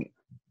go,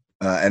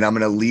 and I'm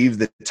going to leave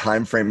the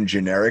time frame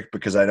generic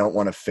because I don't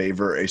want to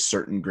favor a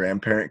certain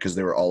grandparent because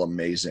they are all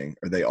amazing.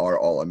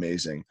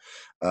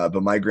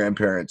 But my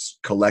grandparents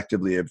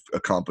collectively have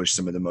accomplished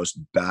some of the most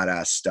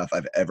badass stuff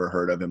I've ever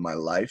heard of in my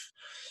life.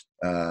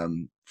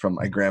 From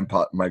my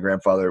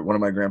grandfather, one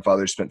of my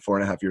grandfathers spent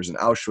 4.5 years in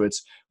Auschwitz.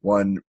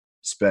 One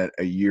spent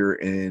a year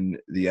in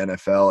the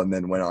NFL and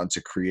then went on to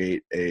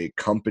create a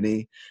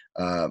company.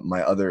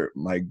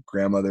 My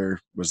grandmother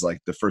was like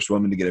the first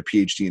woman to get a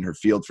PhD in her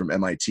field from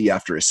MIT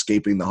after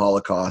escaping the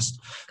Holocaust.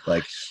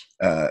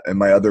 And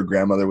my other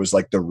grandmother was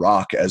like the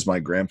rock as my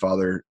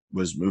grandfather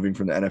was moving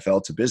from the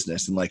NFL to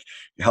business and like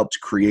helped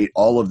create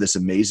all of this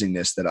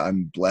amazingness that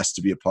I'm blessed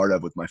to be a part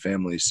of with my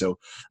family. So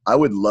I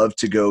would love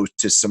to go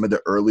to some of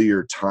the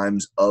earlier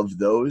times of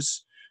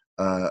those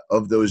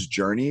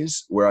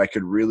journeys where I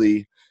could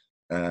really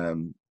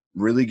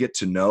really get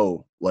to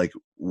know like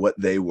what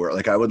they were.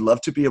 Like I would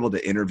love to be able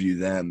to interview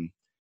them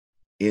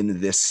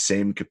in this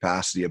same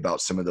capacity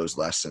about some of those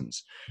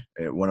lessons.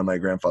 One of my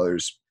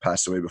grandfathers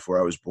passed away before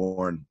I was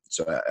born,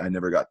 so I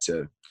never got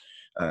to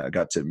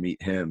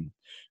meet him.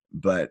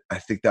 But I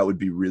think that would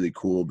be really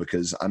cool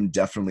because I'm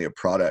definitely a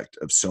product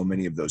of so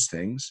many of those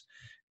things.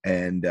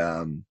 And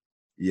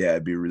yeah,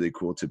 it'd be really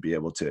cool to be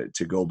able to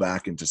go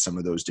back into some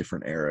of those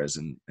different eras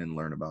and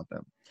learn about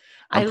them.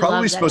 I'm I probably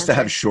love that supposed to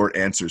answer. have short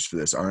answers for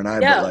this, aren't I?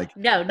 But No, like,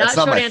 no, that's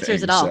not not short my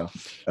answers thing. at all.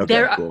 So,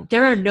 okay, cool.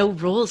 There are no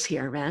rules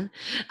here, man.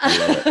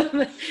 Love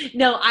it.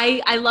 No,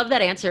 I love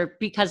that answer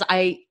because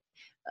I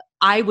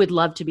would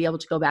love to be able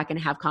to go back and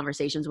have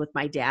conversations with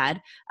my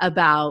dad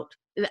about.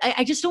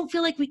 I just don't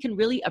feel like we can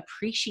really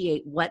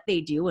appreciate what they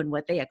do and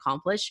what they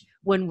accomplish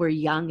when we're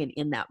young and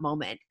in that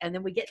moment. And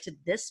then we get to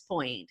this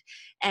point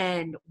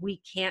and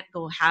we can't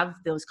go have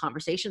those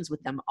conversations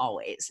with them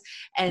always.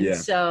 And Yeah.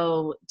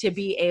 so to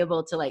be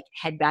able to like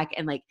head back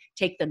and like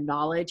take the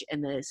knowledge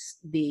and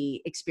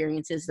the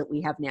experiences that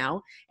we have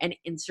now and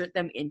insert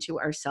them into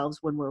ourselves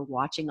when we're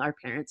watching our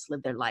parents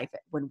live their life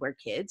when we're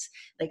kids,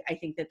 like I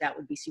think that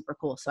would be super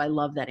cool. So I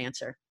love that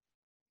answer.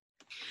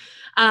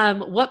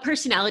 What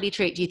personality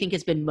trait do you think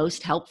has been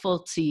most helpful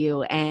to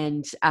you?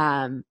 And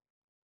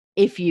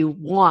if you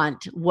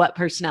want, what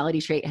personality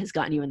trait has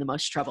gotten you in the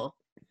most trouble?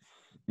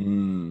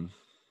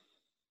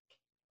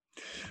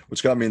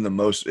 What's got me in the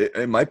most,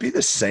 it might be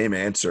the same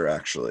answer,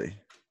 actually.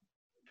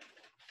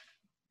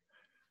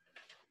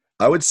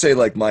 I would say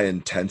like my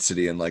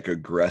intensity and like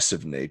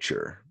aggressive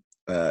nature.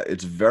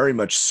 It's very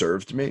much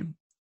served me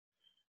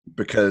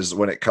because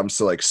when it comes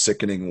to like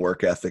sickening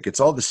work ethic, it's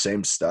all the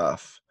same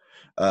stuff.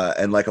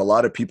 And like a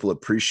lot of people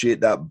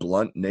appreciate that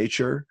blunt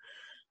nature,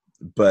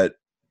 but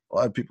a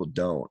lot of people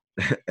don't.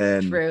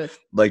 And Truth.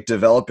 like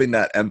developing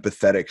that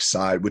empathetic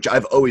side, which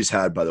I've always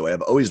had, by the way,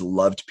 I've always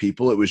loved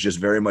people. It was just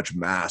very much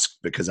masked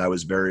because I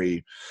was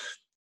very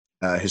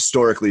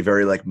historically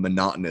very like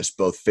monotonous,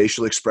 both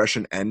facial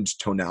expression and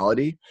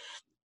tonality.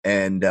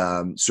 And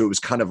so it was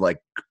kind of like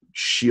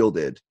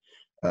shielded.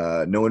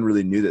 No one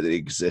really knew that they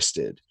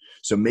existed.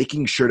 So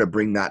making sure to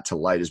bring that to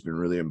light has been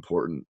really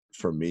important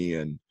for me.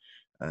 And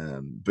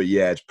but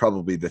yeah, it's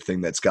probably the thing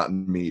that's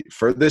gotten me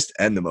furthest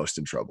and the most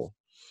in trouble.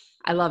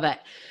 I love it.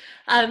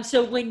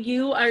 So when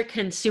you are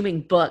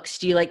consuming books,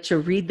 do you like to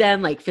read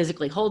them, like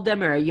physically hold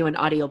them, or are you an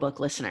audiobook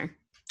listener?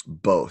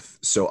 Both.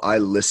 So I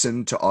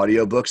listen to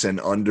audiobooks and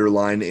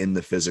underline in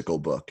the physical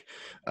book.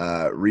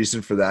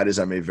 Reason for that is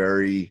I'm a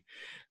very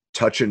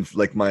touch and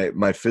like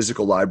my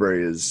physical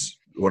library is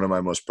one of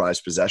my most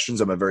prized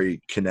possessions. I'm a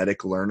very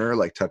kinetic learner,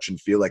 like touch and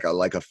feel, like I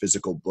like a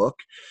physical book.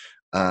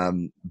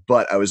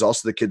 But I was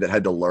also the kid that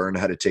had to learn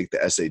how to take the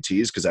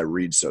SATs because I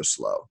read so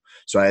slow.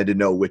 So I had to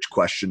know which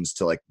questions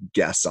to like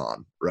guess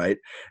on, right?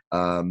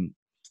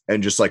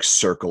 And just like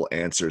circle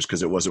answers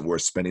because it wasn't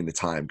worth spending the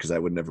time because I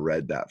wouldn't have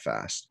read that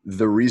fast.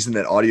 The reason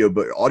that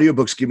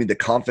audiobooks give me the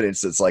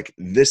confidence that's like,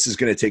 this is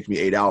going to take me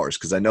 8 hours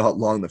because I know how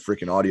long the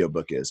freaking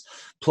audiobook is.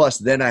 Plus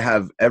then I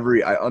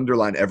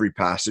underline every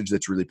passage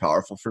that's really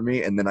powerful for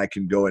me. And then I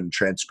can go and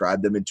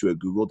transcribe them into a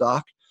Google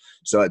Doc.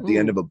 So at the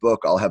end of a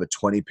book, I'll have a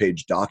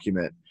 20-page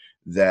document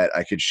that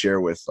I could share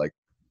with like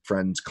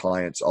friends,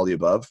 clients, all the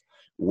above,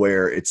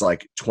 where it's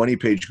like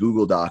 20-page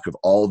Google Doc of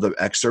all the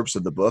excerpts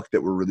of the book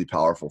that were really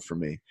powerful for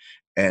me.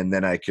 And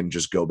then I can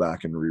just go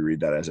back and reread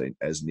that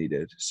as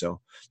needed.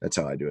 So that's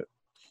how I do it.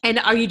 And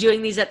are you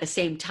doing these at the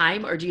same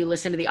time, or do you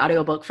listen to the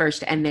audiobook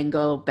first and then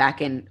go back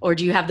or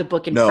do you have the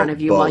book in front of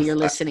you while you're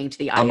listening to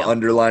the audio? I'm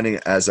underlining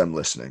as I'm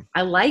listening.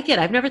 I like it.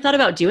 I've never thought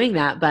about doing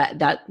that, but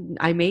that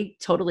I may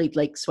totally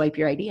like swipe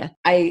your idea.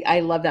 I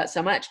love that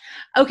so much.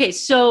 Okay.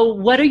 So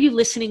what are you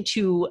listening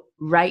to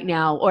right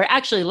now? Or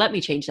actually, let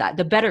me change that.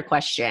 The better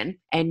question,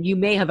 and you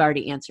may have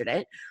already answered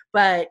it,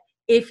 but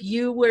if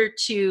you were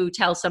to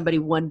tell somebody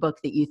one book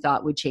that you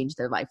thought would change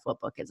their life,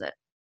 what book is it?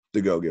 The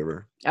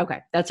Go-Giver. Okay,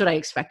 that's what I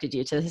expected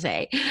you to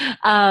say.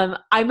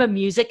 I'm a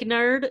music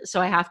nerd,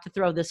 so I have to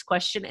throw this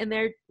question in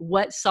there.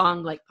 What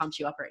song like pumps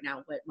you up right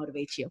now? What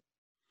motivates you?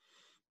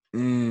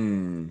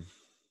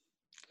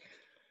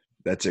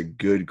 That's a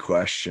good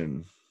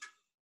question.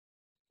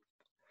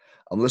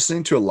 I'm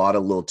listening to a lot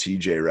of Lil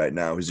TJ right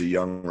now, who's a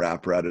young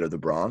rapper out of the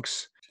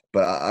Bronx.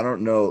 But I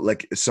don't know,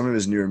 like some of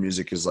his newer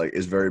music is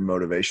very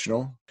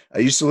motivational. I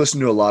used to listen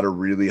to a lot of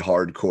really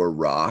hardcore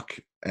rock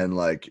and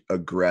like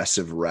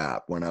aggressive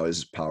rap when I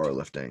was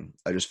powerlifting.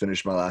 I just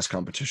finished my last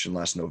competition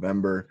last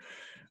November.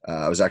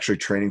 I was actually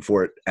training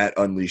for it at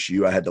Unleash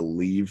You. I had to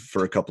leave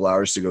for a couple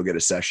hours to go get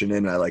a session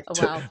in.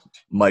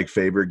 Mike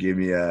Faber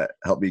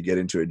helped me get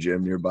into a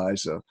gym nearby.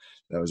 So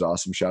that was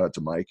awesome. Shout out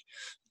to Mike.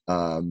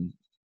 So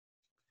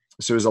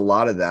there's a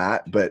lot of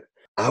that, but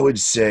I would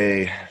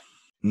say,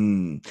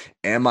 Am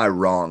I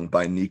Wrong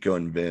by Nico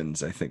and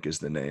Vinz, I think is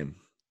the name.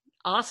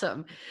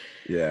 Awesome.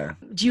 Yeah.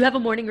 Do you have a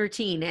morning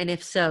routine? And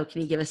if so,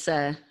 can you give us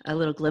a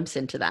little glimpse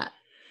into that?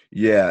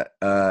 Yeah.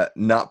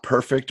 Not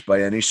perfect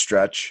by any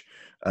stretch.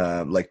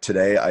 Like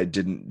today, I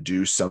didn't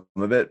do some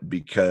of it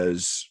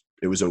because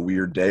it was a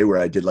weird day where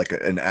I did like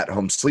an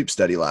at-home sleep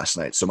study last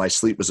night. So my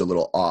sleep was a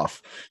little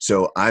off.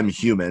 So I'm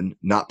human,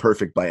 not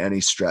perfect by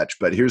any stretch,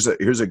 but here's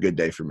a good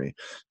day for me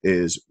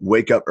is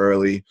wake up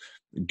early,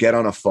 get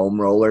on a foam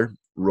roller,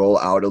 roll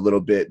out a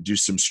little bit, do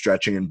some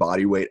stretching and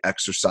body weight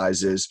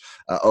exercises.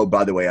 Oh,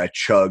 by the way, I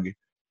chug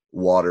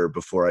water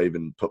before I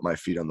even put my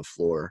feet on the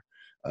floor,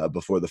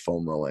 before the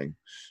foam rolling.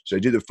 So I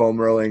do the foam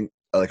rolling,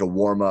 like a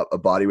warm up, a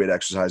body weight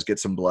exercise, get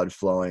some blood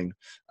flowing,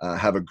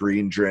 have a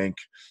green drink,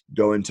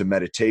 go into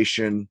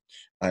meditation.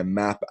 I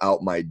map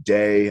out my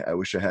day. I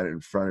wish I had it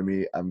in front of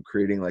me. I'm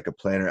creating like a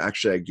planner.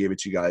 Actually, I gave it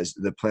to you guys,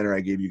 the planner I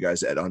gave you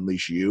guys at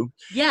Unleash You.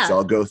 Yeah. So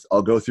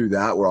I'll go through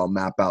that where I'll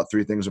map out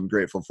 3 things I'm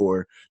grateful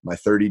for, my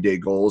 30-day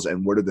goals,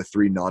 and what are the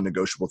 3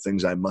 non-negotiable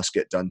things I must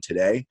get done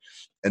today.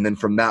 And then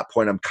from that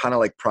point, I'm kind of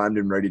like primed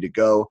and ready to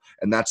go.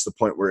 And that's the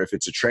point where if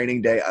it's a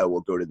training day, I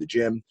will go to the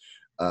gym.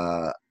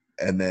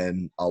 And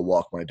then I'll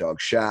walk my dog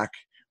Shaq.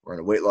 We're on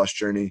a weight loss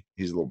journey.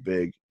 He's a little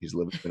big. He's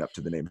living up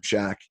to the name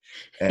Shaq.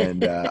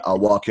 And I'll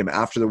walk him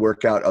after the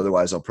workout.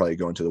 Otherwise, I'll probably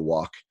go into the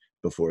walk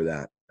before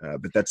that.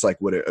 But that's like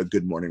what a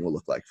good morning will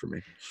look like for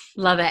me.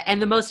 Love it.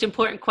 And the most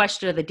important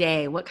question of the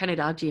day, what kind of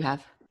dog do you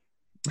have?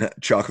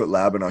 Chocolate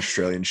Lab and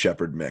Australian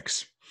Shepherd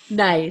mix.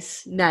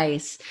 Nice.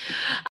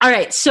 All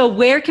right. So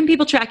where can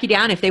people track you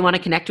down if they want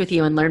to connect with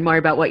you and learn more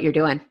about what you're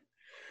doing?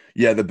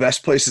 Yeah, the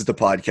best place is the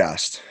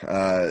podcast.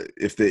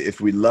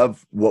 If we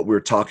love what we're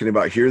talking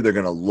about here, they're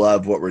going to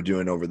love what we're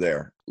doing over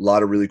there. A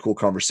lot of really cool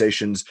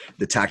conversations.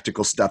 The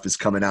tactical stuff is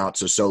coming out.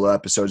 So solo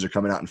episodes are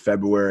coming out in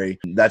February.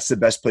 That's the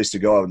best place to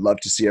go. I would love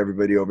to see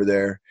everybody over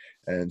there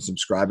and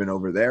subscribing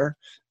over there.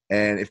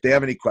 And if they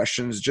have any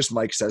questions, just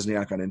Mike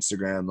Sesniak on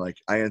Instagram. Like,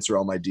 I answer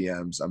all my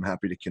DMs. I'm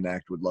happy to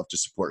connect. Would love to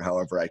support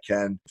however I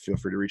can. Feel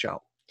free to reach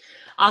out.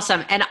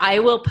 Awesome. And I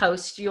will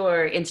post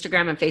your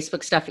Instagram and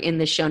Facebook stuff in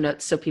the show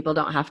notes so people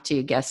don't have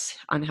to guess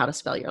on how to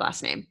spell your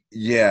last name.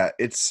 Yeah,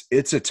 it's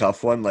a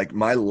tough one. Like,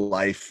 my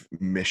life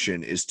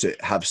mission is to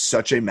have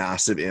such a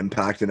massive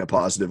impact in a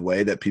positive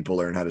way that people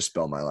learn how to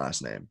spell my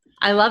last name.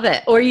 I love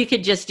it. Or you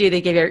could just do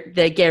the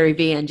Gary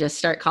V and just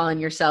start calling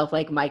yourself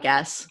like Mike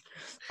S.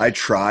 I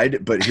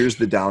tried, but here's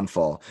the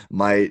downfall.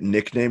 My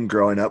nickname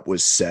growing up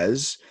was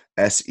Sez,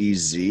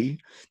 S-E-Z.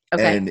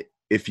 Okay. And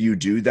if you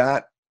do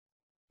that,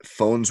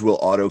 phones will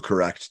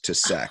autocorrect to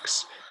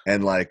sex.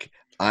 And like,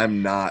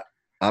 I'm not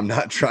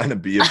trying to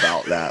be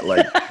about that.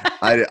 Like,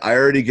 I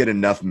already get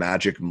enough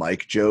Magic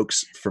Mike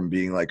jokes from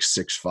being like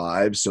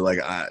 6'5". So like,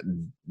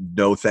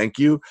 no, thank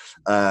you.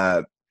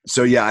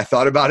 So yeah, I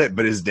thought about it,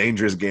 but it's a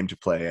dangerous game to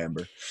play,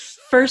 Amber.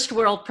 First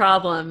world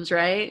problems,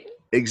 right?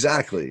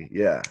 Exactly.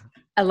 Yeah.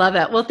 I love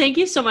it. Well, thank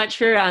you so much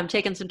for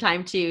taking some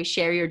time to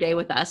share your day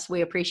with us.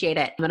 We appreciate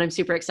it. And I'm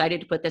super excited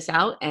to put this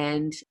out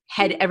and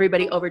head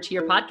everybody over to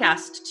your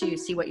podcast to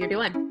see what you're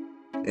doing.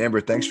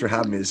 Amber, thanks for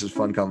having me. This is a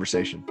fun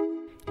conversation.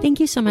 Thank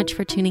you so much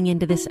for tuning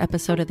into this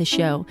episode of the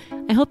show.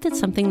 I hope that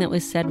something that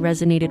was said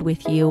resonated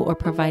with you or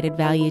provided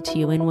value to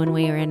you in one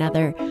way or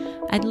another.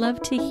 I'd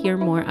love to hear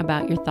more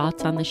about your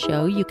thoughts on the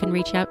show. You can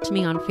reach out to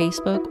me on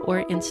Facebook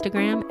or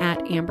Instagram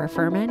at Amber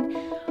Furman.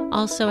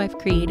 Also, I've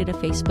created a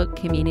Facebook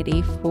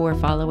community for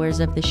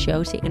followers of the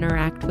show to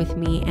interact with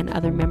me and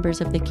other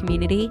members of the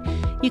community.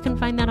 You can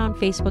find that on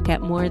Facebook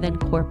at More Than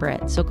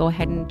Corporate. So go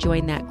ahead and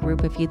join that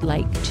group if you'd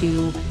like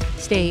to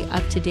stay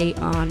up to date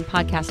on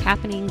podcast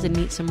happenings and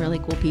meet some really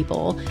cool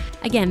people.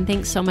 Again,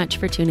 thanks so much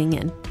for tuning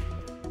in.